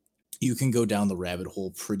 You can go down the rabbit hole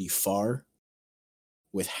pretty far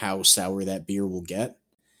with how sour that beer will get.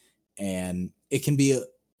 And it can be a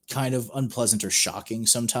kind of unpleasant or shocking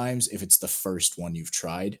sometimes if it's the first one you've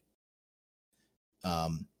tried.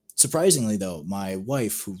 Surprisingly, though, my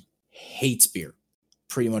wife, who hates beer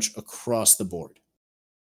pretty much across the board,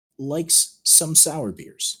 likes some sour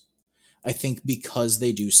beers. I think because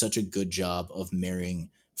they do such a good job of marrying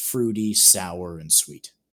fruity, sour, and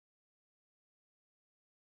sweet.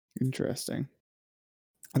 Interesting.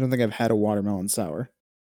 I don't think I've had a watermelon sour.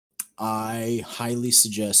 I highly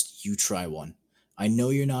suggest you try one. I know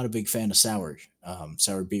you're not a big fan of sour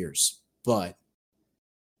beers, but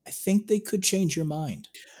I think they could change your mind.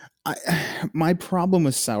 My problem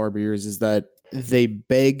with sour beers is that they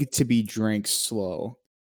beg to be drank slow,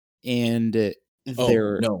 and Oh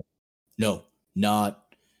they're no, no, not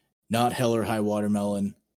Hell or High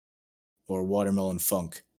Watermelon or Watermelon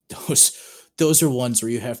Funk. Those are ones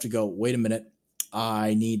where you have to go. Wait a minute,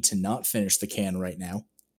 I need to not finish the can right now.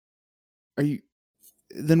 are you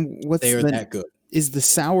then They what's are then that good. is the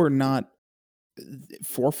sour not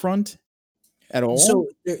forefront at all? So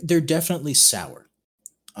they're definitely sour.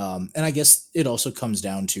 And I guess it also comes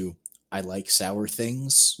down to I like sour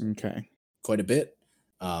things Okay. quite a bit.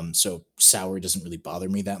 So sour doesn't really bother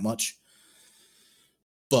me that much.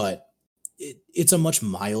 But it's a much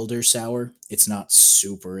milder sour. It's not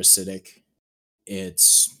super acidic. It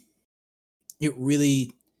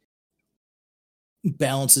really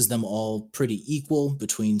balances them all pretty equal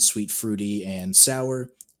between sweet, fruity, and sour,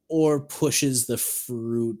 or pushes the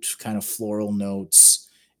fruit kind of floral notes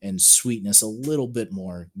and sweetness a little bit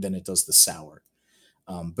more than it does the sour.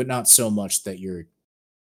 But not so much that you're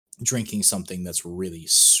drinking something that's really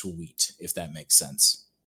sweet, if that makes sense.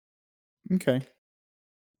 Okay.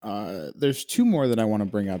 There's two more that I want to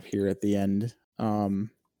bring up here at the end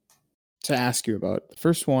to ask you about. The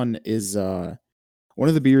first one is one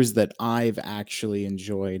of the beers that I've actually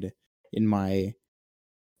enjoyed in my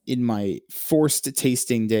forced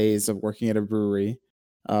tasting days of working at a brewery.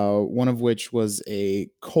 One of which was a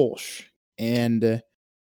Kolsch, and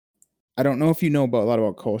I don't know if you know about a lot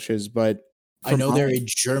about Kolsch's, but I from know they're my a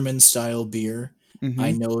German style beer.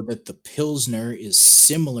 I mm-hmm, know that the Pilsner is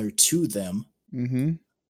similar to them, mm-hmm.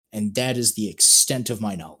 and that is the extent of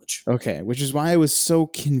my knowledge. Okay, which is why I was so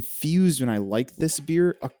confused when I liked this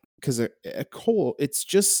beer because a Kolsch, it's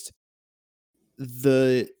just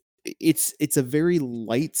the it's a very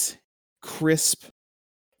light, crisp,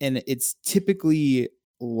 and it's typically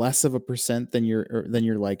less of a percent than your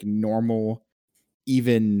like normal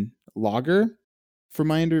even lager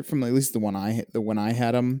from at least the one I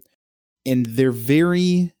had them, and they're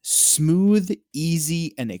very smooth,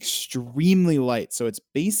 easy, and extremely light. So it's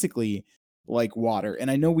basically like water.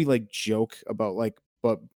 And I know we like joke about like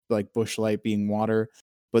Bush Light being water,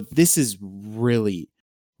 but this is really,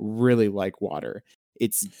 really like water.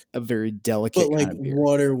 It's a very But delicate like kind of beer.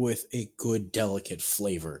 water with a good, delicate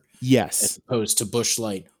flavor, as Yes. opposed to Bush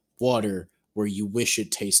Light water, where you wish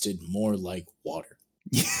it tasted more like water.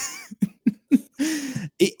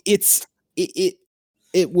 It's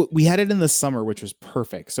we had it in the summer, which was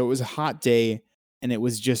perfect. So it was a hot day, and it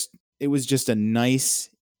was just a nice,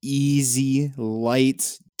 easy,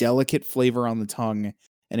 light, delicate flavor on the tongue.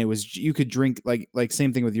 And it was you could drink like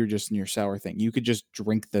same thing with your sour thing. You could just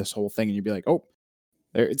drink this whole thing and you'd be like, oh,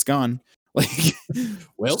 there it's gone. Like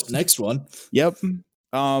Well, next one. yep.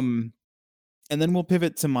 Um and then we'll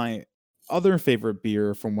pivot to my other favorite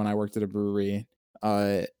beer from when I worked at a brewery.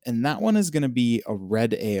 And that one is gonna be a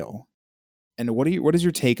red ale. And what is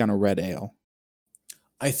your take on a red ale?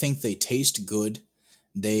 I think they taste good.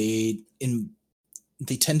 They in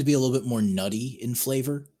they tend to be a little bit more nutty in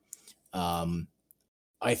flavor. Um,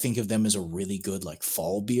 I think of them as a really good like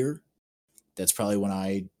fall beer. That's probably when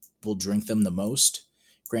I will drink them the most.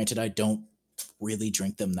 Granted, I don't really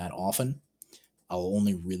drink them that often. I'll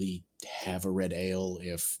only really have a red ale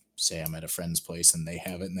if, say, I'm at a friend's place and they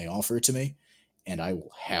have it and they offer it to me, and I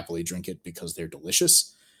will happily drink it because they're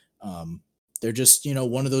delicious. Um, they're just,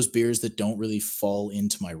 one of those beers that don't really fall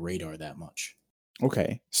into my radar that much.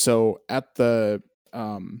 Okay. So at the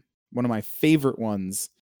one of my favorite ones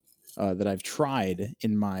that I've tried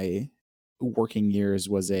in my working years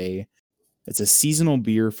was it's a seasonal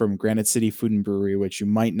beer from Granite City Food and Brewery, which you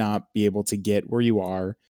might not be able to get where you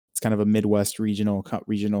are. It's kind of a Midwest regional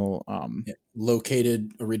Yeah.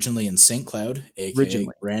 Located originally in St. Cloud, aka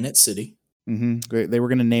originally. Granite City. They were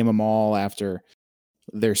going to name them all after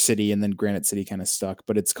their city, and then Granite City kind of stuck.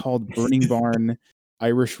 But it's called Burning Barn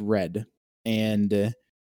Irish Red, and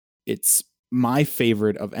it's my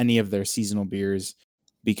favorite of any of their seasonal beers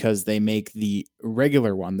because they make the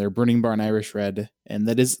regular one, their Burning Barn Irish Red, and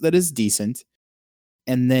that is decent.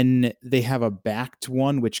 And then they have a backed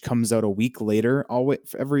one which comes out a week later, all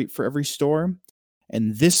for every store.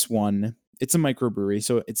 And this one, it's a microbrewery,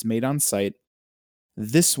 so it's made on site.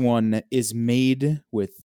 This one is made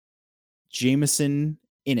with Jameson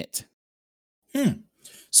in it.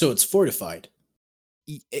 So it's fortified.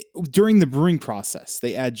 during the brewing process,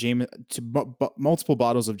 they add multiple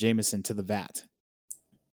bottles of Jameson to the vat.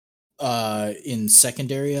 In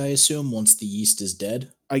secondary, I assume, once the yeast is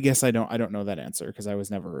dead. I guess I don't know that answer because I was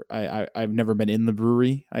never I've never been in the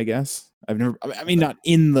brewery. I guess I've never. I mean, not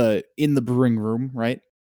in the brewing room, right?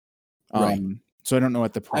 Right. So I don't know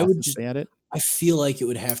what the I would process just. they had it. I feel like it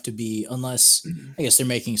would have to be, unless I guess they're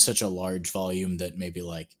making such a large volume that maybe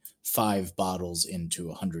like 5 bottles into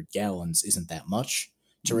 100 gallons isn't that much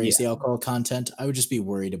to raise the Yeah, alcohol content. I would just be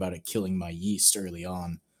worried about it killing my yeast early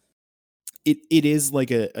on. it is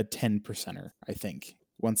like a 10%er, I think.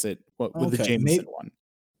 Once with the Okay, Jameson maybe one.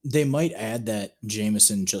 they might add that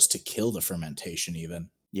Jameson just to kill the fermentation, even.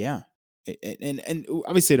 Yeah, and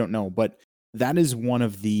obviously I don't know, but that is one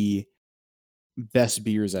of the best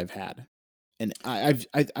beers I've had. And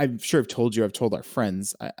I'm sure I've told you, I've told our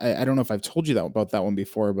friends. I don't know if I've told you that about that one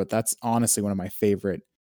before, but that's honestly one of my favorite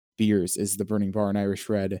beers is the Burning Barn Irish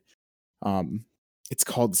Red. Um, it's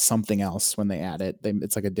called something else when they add it.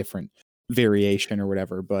 It's like a different variation or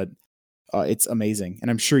whatever, but it's amazing,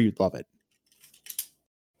 and I'm sure you'd love it.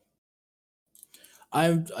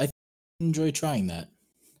 I enjoy trying that.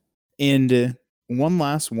 And one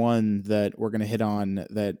last one that we're gonna hit on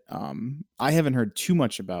that I haven't heard too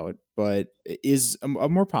much about, but is a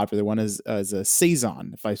more popular one is a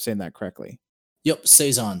saison, if I'm saying that correctly. Yep,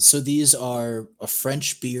 saison. So these are a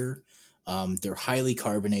French beer. They're highly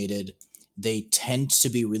carbonated. They tend to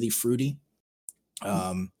be really fruity.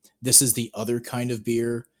 This is the other kind of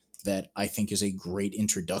beer that I think is a great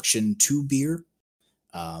introduction to beer.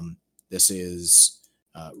 This is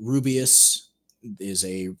Rubius, is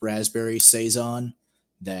a raspberry saison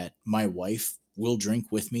that my wife will drink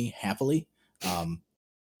with me happily.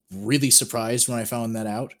 Really surprised when I found that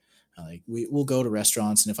out. Like we'll go to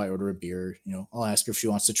restaurants, and if I order a beer, I'll ask her if she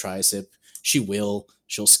wants to try a sip. She will.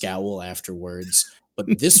 She'll scowl afterwards.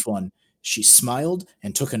 But this one, she smiled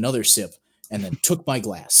and took another sip, and then took my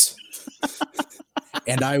glass,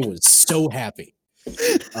 and I was so happy.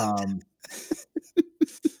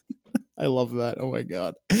 I love that. Oh my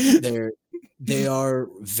god. They are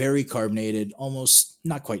very carbonated, almost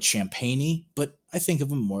not quite champagne-y, but I think of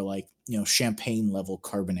them more like champagne level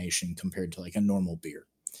carbonation compared to like a normal beer.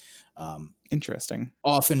 Interesting.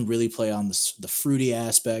 Often really play on the fruity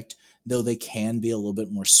aspect, though they can be a little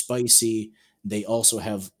bit more spicy. They also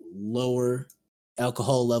have lower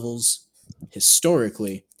alcohol levels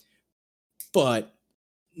historically, but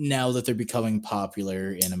now that they're becoming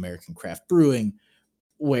popular in American craft brewing,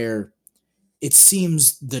 where it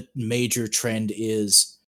seems the major trend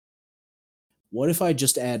is, what if I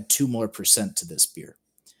just add 2 more percent to this beer?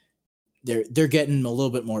 They're getting a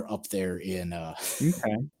little bit more up there in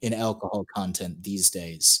Okay. in alcohol content these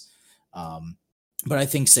days. But I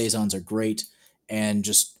think saisons are great and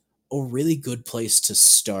just a really good place to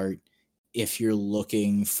start if you're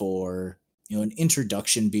looking for an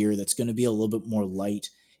introduction beer that's going to be a little bit more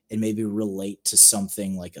light and maybe relate to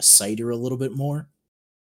something like a cider a little bit more.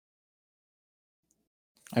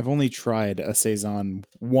 I've only tried a saison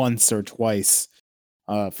once or twice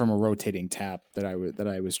from a rotating tap that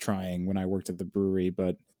I was trying when I worked at the brewery,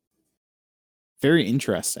 but very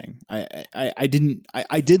interesting. I didn't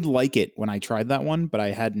I did like it when I tried that one, but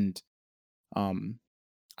I hadn't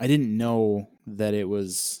I didn't know that it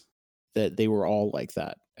was that they were all like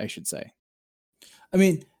that, I should say. I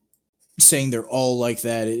mean, saying they're all like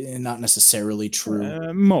that, not necessarily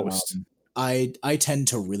true. Most. I tend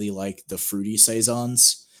to really like the fruity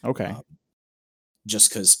saisons, Okay. um, just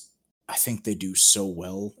because I think they do so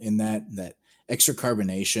well in that extra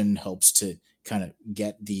carbonation helps to kind of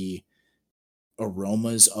get the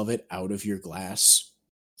aromas of it out of your glass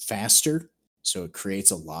faster. So it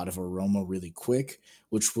creates a lot of aroma really quick,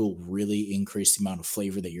 which will really increase the amount of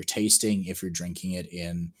flavor that you're tasting if you're drinking it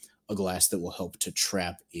in a glass that will help to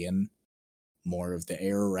trap in more of the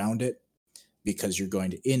air around it, because you're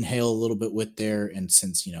going to inhale a little bit with there. And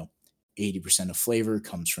since, 80% of flavor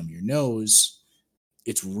comes from your nose,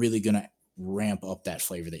 it's really going to ramp up that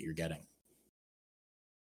flavor that you're getting.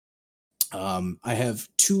 I have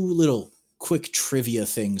 2 little quick trivia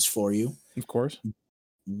things for you. Of course.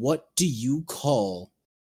 What do you call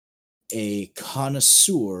a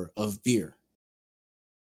connoisseur of beer?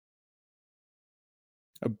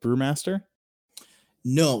 A brewmaster?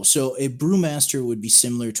 No, so a brewmaster would be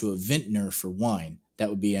similar to a vintner for wine. That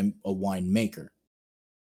would be a winemaker.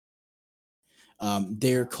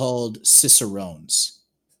 They're called cicerones,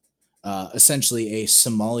 essentially a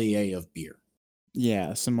sommelier of beer.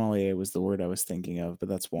 Yeah, sommelier was the word I was thinking of, but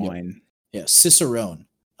that's Yep. wine. Yeah, cicerone.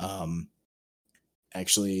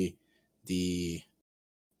 Actually, the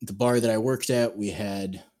bar that I worked at, we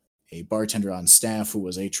had a bartender on staff who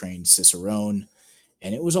was a trained cicerone,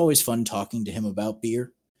 and it was always fun talking to him about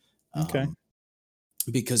beer, Okay.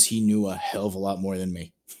 because he knew a hell of a lot more than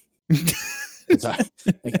me. 'Cause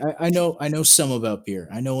I know some about beer.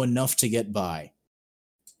 I know enough to get by.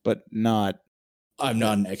 But not I'm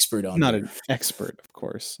not an expert on not beer. an expert, of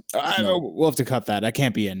course. No. We'll have to cut that. I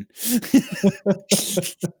can't be in.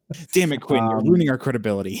 Damn it, Quinn! You're Um, ruining our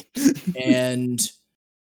credibility. And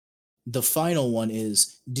the final one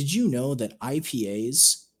is, did you know that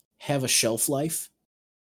IPAs have a shelf life?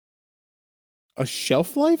 A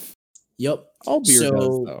shelf life? Yep. All beer does,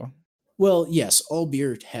 So, though. well, yes, all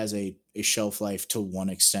beer has a shelf life to one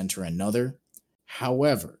extent or another.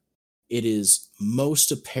 However, it is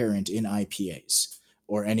most apparent in IPAs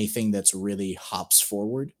or anything that's really hops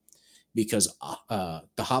forward, because the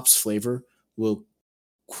hops flavor will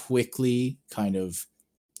quickly kind of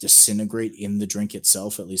disintegrate in the drink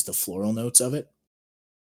itself, at least the floral notes of it,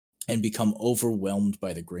 and become overwhelmed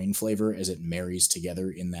by the grain flavor as it marries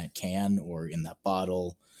together in that can or in that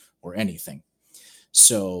bottle or anything.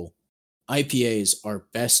 So IPAs are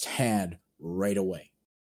best had right away.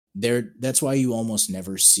 That's why you almost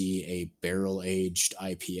never see a barrel aged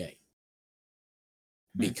IPA,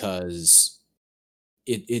 because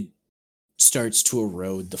it starts to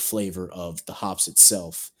erode the flavor of the hops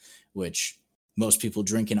itself, which most people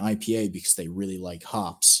drink an IPA because they really like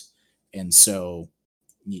hops. And so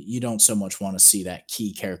you don't so much want to see that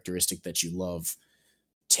key characteristic that you love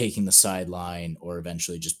taking the sideline or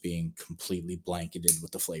eventually just being completely blanketed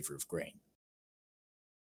with the flavor of grain.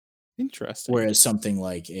 Interesting. Whereas something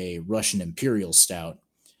like a Russian Imperial Stout,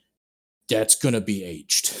 that's going to be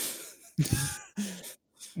aged. 'Cause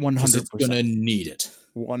it's going 100%. to need it.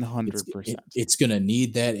 100%. It's going to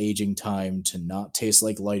need that aging time to not taste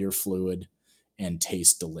like lighter fluid and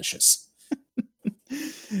taste delicious.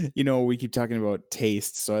 We keep talking about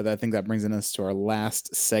taste, so I think that brings us to our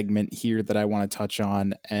last segment here that I want to touch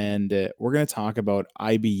on, and we're going to talk about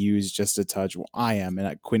IBUs just a touch. Well, I am,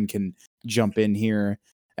 and Quinn can jump in here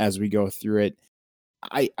as we go through it.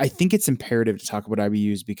 I think it's imperative to talk about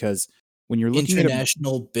IBUs because when you're looking at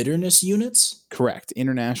International bitterness units? correct,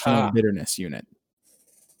 international Ha. bitterness unit.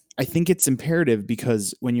 I think it's imperative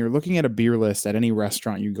because when you're looking at a beer list at any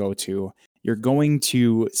restaurant you go to, you're going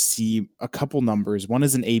to see a couple numbers. One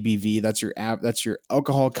is an ABV, that's your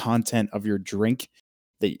alcohol content of your drink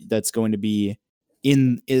that's going to be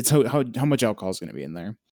in it's how much alcohol is going to be in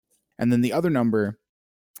there. And then the other number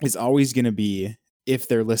is always going to be, if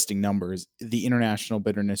they're listing numbers, the international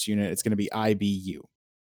bitterness unit, it's going to be IBU.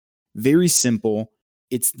 Very simple.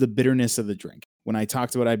 It's the bitterness of the drink. When I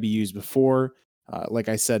talked about IBUs before, like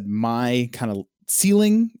I said, my kind of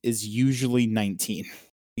ceiling is usually 19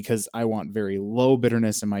 because I want very low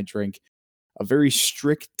bitterness in my drink. A very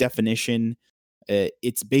strict definition.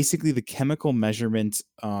 It's basically the chemical measurement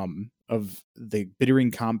of the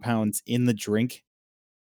bittering compounds in the drink.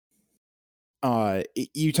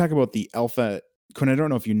 You talk about the alpha. Quinn, I don't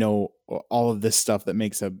know if you know all of this stuff that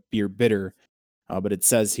makes a beer bitter, but it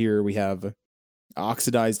says here we have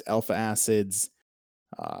oxidized alpha acids,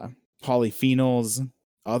 polyphenols,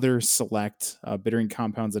 other select bittering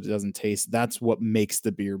compounds that it doesn't taste. That's what makes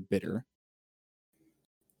the beer bitter.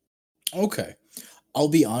 Okay. I'll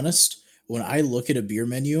be honest, when I look at a beer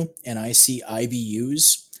menu and I see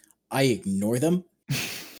IBUs, I ignore them.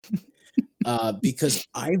 Because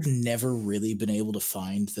I've never really been able to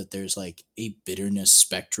find that there's like a bitterness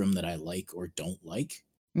spectrum that I like or don't like.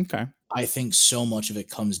 Okay. I think so much of it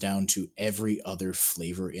comes down to every other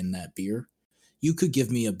flavor in that beer. You could give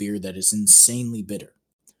me a beer that is insanely bitter,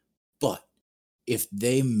 but if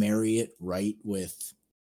they marry it right with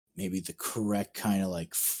maybe the correct kind of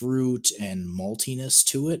like fruit and maltiness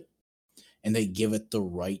to it, and they give it the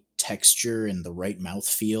right texture and the right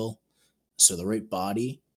mouthfeel, so the right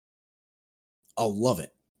body, I'll love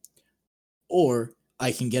it. Or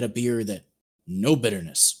I can get a beer that no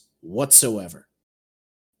bitterness whatsoever,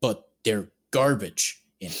 but they're garbage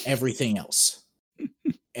in everything else.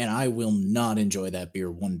 And I will not enjoy that beer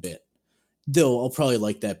one bit. Though I'll probably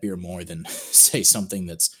like that beer more than, say, something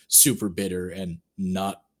that's super bitter and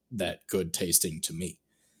not that good tasting to me.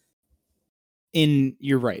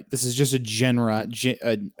 You're right. This is just a general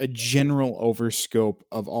overscope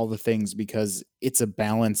of all the things because it's a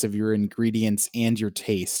balance of your ingredients and your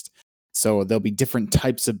taste. So there'll be different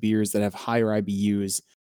types of beers that have higher IBUs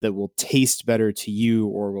that will taste better to you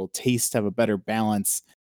or will have a better balance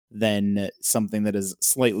than something that is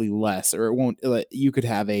slightly less, or it won't. You could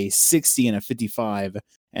have a 60 and a 55,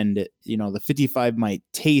 and the 55 might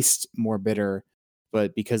taste more bitter,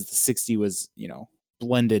 but because the 60 was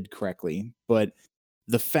blended correctly. But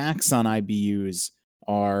the facts on IBUs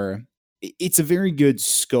are it's a very good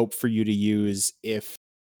scope for you to use if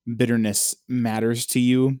bitterness matters to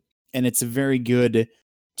you, and it's very good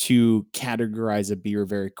to categorize a beer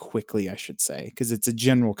very quickly, I should say, because it's a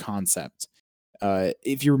general concept.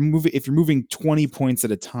 If you're moving 20 points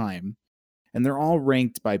at a time, and they're all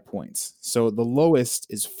ranked by points. So the lowest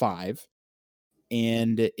is 5,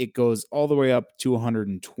 and it goes all the way up to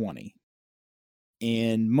 120.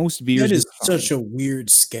 And most beers That is you'll find, such a weird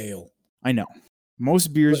scale. I know,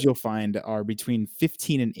 most beers But you'll find are between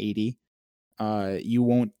 15 and 80. You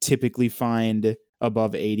won't typically find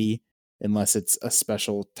above 80 unless it's a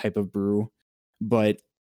special type of brew. But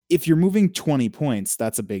if you're moving 20 points,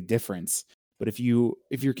 that's a big difference. But if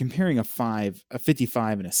you're comparing a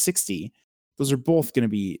 55 and a 60, those are both going to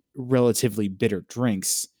be relatively bitter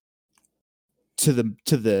drinks to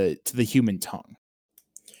the human tongue.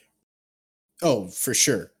 oh, for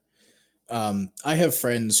sure. I have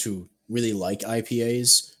friends who really like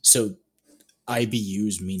IPAs, so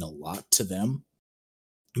IBUs mean a lot to them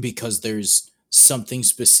because there's something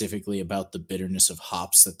specifically about the bitterness of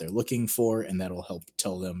hops that they're looking for, and that'll help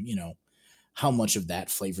tell them, how much of that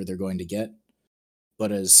flavor they're going to get.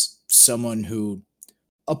 But as someone who,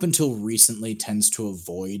 up until recently, tends to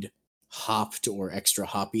avoid hopped or extra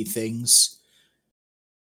hoppy things,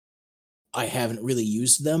 I haven't really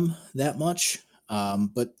used them that much.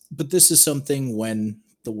 But this is something when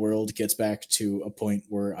the world gets back to a point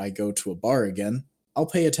where I go to a bar again, I'll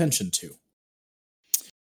pay attention to.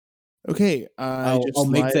 Okay, I I'll just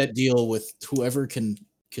make lied. that deal with whoever can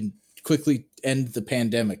quickly end the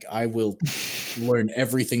pandemic. I will learn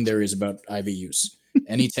everything there is about IBUs.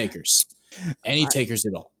 Any takers? Any takers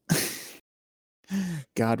at all?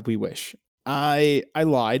 God, we wish. I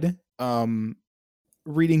lied.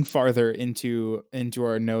 Reading farther into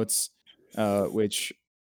our notes, which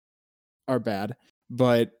are bad,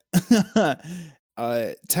 but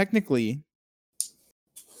technically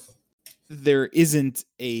there isn't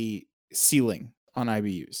a ceiling on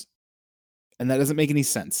IBUs, and that doesn't make any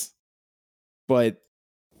sense. But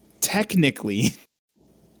technically,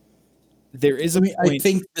 there is I a mean, I point.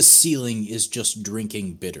 think the ceiling is just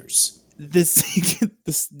drinking bitters.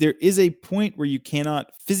 There is a point where you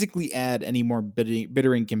cannot physically add any more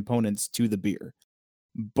bittering components to the beer,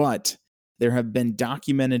 but there have been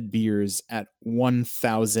documented beers at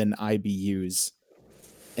 1,000 IBUs,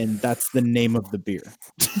 and that's the name of the beer.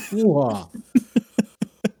 Wow.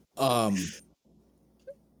 Um,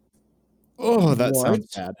 Oh, that what?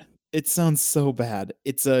 sounds bad. It sounds so bad.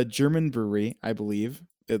 It's a German brewery, I believe.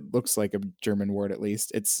 It looks like a German word at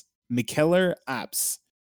least. It's Mikkeller Apps,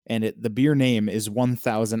 and the beer name is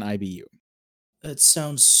 1,000 IBU. That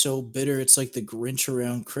sounds so bitter. It's like the Grinch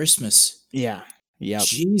around Christmas. Yeah. Yep.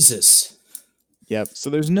 Jesus. Yep. So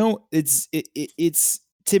there's no it's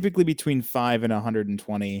typically between 5 and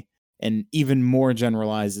 120, and even more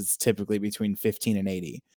generalized it's typically between 15 and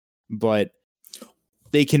 80. But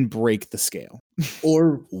they can break the scale.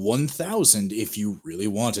 Or 1,000 if you really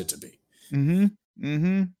want it to be. Mhm.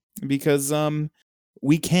 Mhm. Because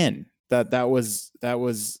we can. That was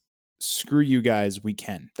screw you guys, we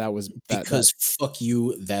can. That was that Because fuck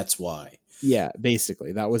you, that's why. yeah,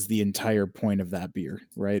 basically. That was the entire point of that beer,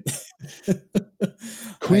 right?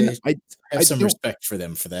 Quinn, I have I some don't respect for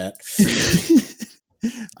them for that.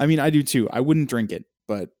 I mean, I do too. I wouldn't drink it,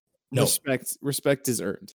 but No. respect is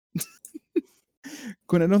earned.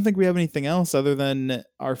 Quinn, I don't think we have anything else other than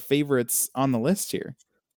our favorites on the list here.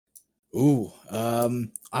 Ooh,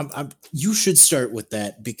 you should start with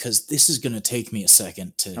that because this is going to take me a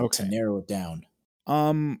second to Okay. narrow it down.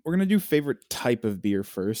 We're gonna do favorite type of beer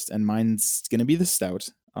first, and mine's gonna be the stout.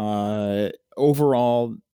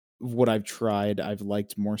 Overall, what I've tried, I've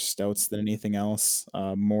liked more stouts than anything else.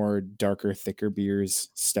 More darker, thicker beers,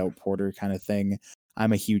 stout porter kind of thing.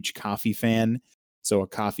 I'm a huge coffee fan, so a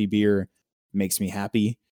coffee beer makes me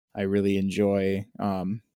happy. I really enjoy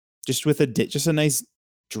just with just a nice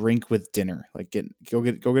drink with dinner. Like go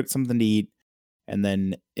get something to eat, and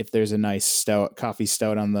then if there's a nice coffee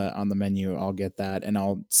stout on the menu, I'll get that and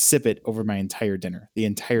I'll sip it over my entire dinner, the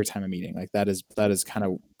entire time I'm eating. Like that is kind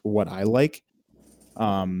of what I like.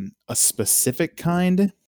 A specific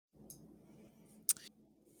kind.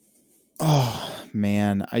 Oh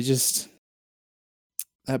man,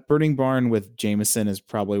 that Burning Barn with Jameson is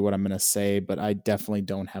probably what I'm gonna say, but I definitely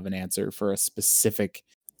don't have an answer for a specific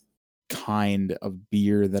kind of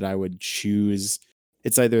beer that I would choose.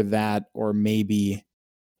 It's either that or maybe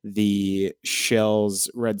the Shell's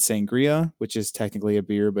Red Sangria, which is technically a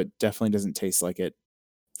beer, but definitely doesn't taste like it.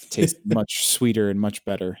 Tastes much sweeter and much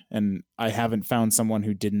better. And I haven't found someone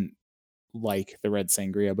who didn't like the Red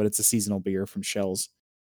Sangria, but it's a seasonal beer from Shell's.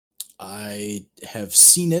 I have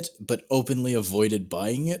seen it, but openly avoided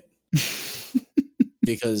buying it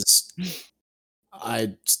because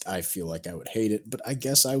I feel like I would hate it. But I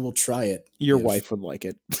guess I will try it. Your if wife would like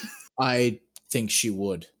it. I think she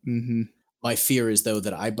would. Mm-hmm. My fear is though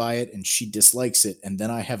that I buy it and she dislikes it, and then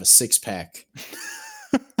I have a 6-pack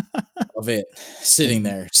of it sitting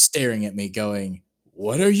there staring at me, going,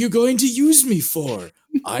 "What are you going to use me for?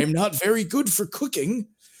 I'm not very good for cooking."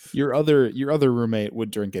 Your other roommate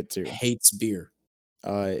would drink it too. Hates beer.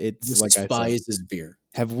 It's like I said. Despises beer.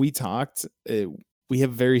 Have we talked? We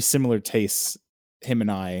have very similar tastes, him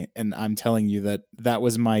and and I'm telling you that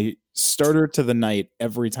was my starter to the night.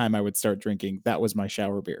 Every time I would start drinking, that was my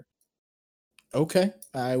shower beer. Okay,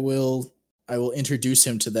 I will introduce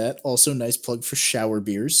him to that. Also, nice plug for shower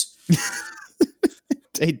beers.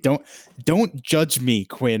 Hey, don't judge me,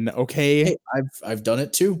 Quinn. Okay, Hey, I've done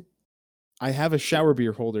it too. I have a shower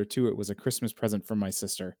beer holder too. It was a Christmas present from my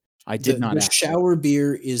sister. I did not. The shower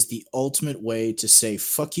beer is the ultimate way to say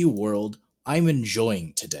 "fuck you, world." I'm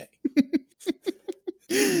enjoying today.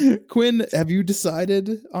 Quinn, have you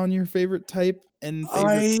decided on your favorite type and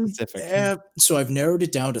favorite specific? So I've narrowed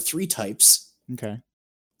it down to 3 types. Okay.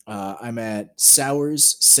 I'm at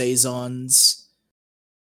sours, saisons,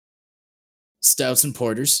 stouts, and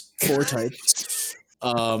porters. 4 types.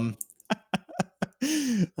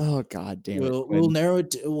 Oh god damn it. We'll narrow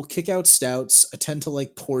it. We'll kick out stouts. I tend to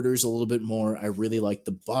like porters a little bit more. I really like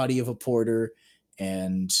the body of a porter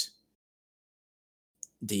and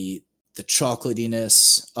the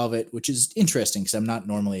chocolatiness of it, which is interesting because I'm not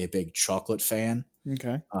normally a big chocolate fan.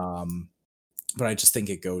 Okay. But I just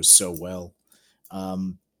think it goes so well.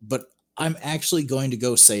 But I'm actually going to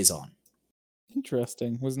go saison.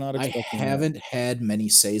 Interesting. Was not I expecting haven't had many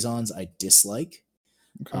saisons I dislike.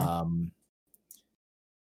 Okay.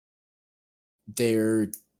 They're,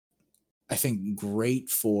 I think, great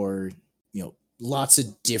for, lots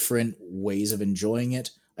of different ways of enjoying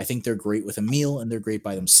it. I think they're great with a meal and they're great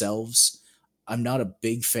by themselves. I'm not a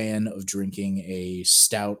big fan of drinking a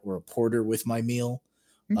stout or a porter with my meal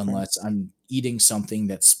unless I'm eating something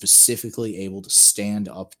that's specifically able to stand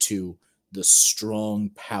up to the strong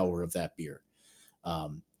power of that beer.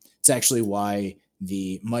 It's actually why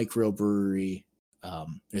the microbrewery or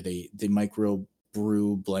the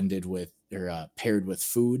microbrew blended with or paired with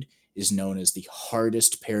food is known as the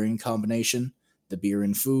hardest pairing combination, the beer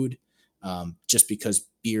and food, just because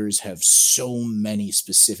beers have so many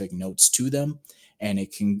specific notes to them and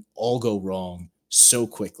it can all go wrong so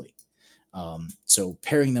quickly. So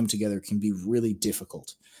pairing them together can be really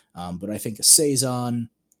difficult. But I think a saison,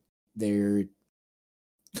 they're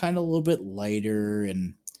kind of a little bit lighter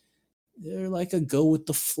and they're like a go with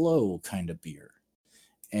the flow kind of beer.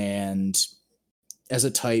 And as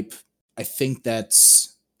a type, I think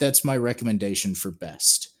that's my recommendation for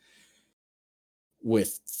best,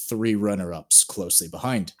 with 3 runner-ups closely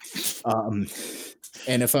behind.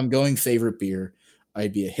 And if I'm going favorite beer,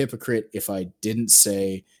 I'd be a hypocrite if I didn't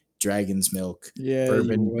say Dragon's Milk,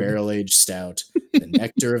 bourbon barrel-aged stout, the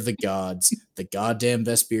nectar of the gods, the goddamn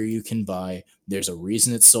best beer you can buy. There's a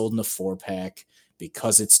reason it's sold in a 4-pack,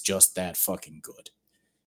 because it's just that fucking good.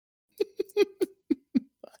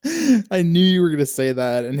 I knew you were going to say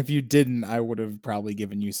that, and if you didn't, I would have probably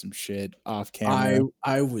given you some shit off camera.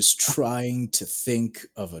 I was trying to think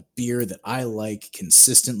of a beer that I like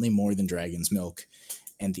consistently more than Dragon's Milk,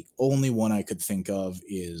 and the only one I could think of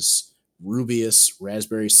is Rubius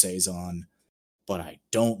Raspberry Saison, but I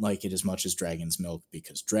don't like it as much as Dragon's Milk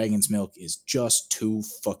because Dragon's Milk is just too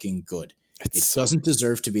fucking good. It doesn't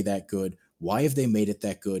deserve to be that good. Why have they made it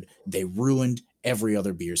that good? They ruined every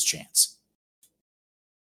other beer's chance.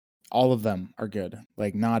 All of them are good.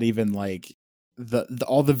 Like, not even like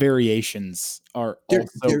all the variations are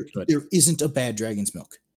also good. There isn't a bad Dragon's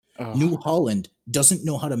Milk. New Holland doesn't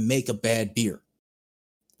know how to make a bad beer.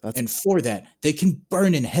 And for that, they can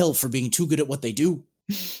burn in hell for being too good at what they do.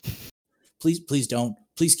 Please don't.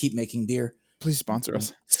 Please keep making beer. Please sponsor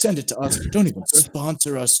us. Send it to us. Don't even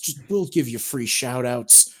sponsor us. We'll give you free shout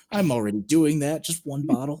outs. I'm already doing that. Just 1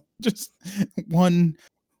 bottle. Just 1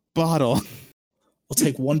 bottle. We'll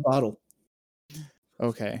take 1 bottle.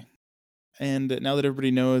 Okay. And now that everybody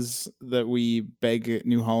knows that we beg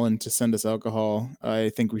New Holland to send us alcohol, I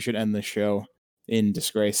think we should end the show in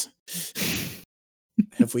disgrace.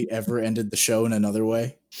 Have we ever ended the show in another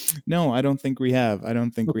way? No, I don't think we have. I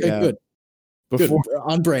don't think we have. Good. Before, good.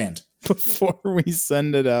 On brand. Before we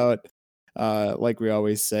send it out, like we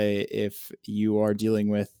always say, if you are dealing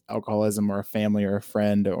with alcoholism or a family or a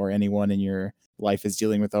friend or anyone in your life is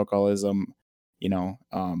dealing with alcoholism, it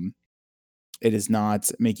does not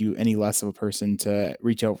make you any less of a person to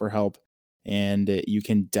reach out for help. and you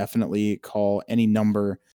can definitely call any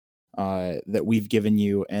number that we've given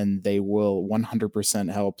you, and they will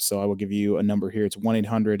 100% help. So I will give you a number here. It's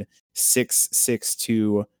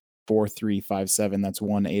 1-800-662-4357. That's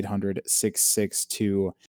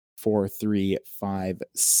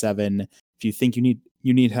 1-800-662-4357. If you think you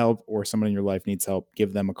need help, or someone in your life needs help,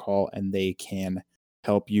 give them a call and they can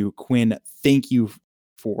help you. Quinn, thank you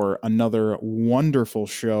for another wonderful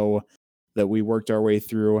show that we worked our way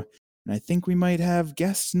through. And I think we might have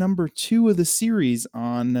guest number 2 of the series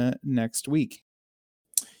on next week.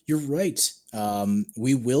 You're right.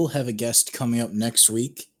 We will have a guest coming up next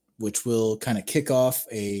week, which will kind of kick off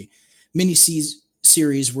a mini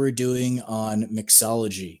series we're doing on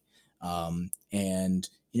mixology. And,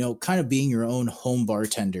 kind of being your own home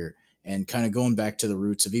bartender and kind of going back to the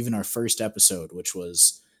roots of even our first episode, which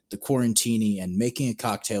was the Quarantini and making a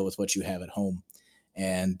cocktail with what you have at home.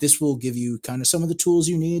 And this will give you kind of some of the tools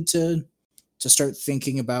you need to start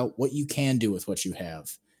thinking about what you can do with what you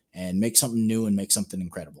have and make something new and make something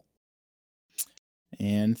incredible.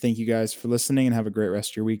 And thank you guys for listening, and have a great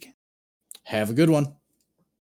rest of your week. Have a good one.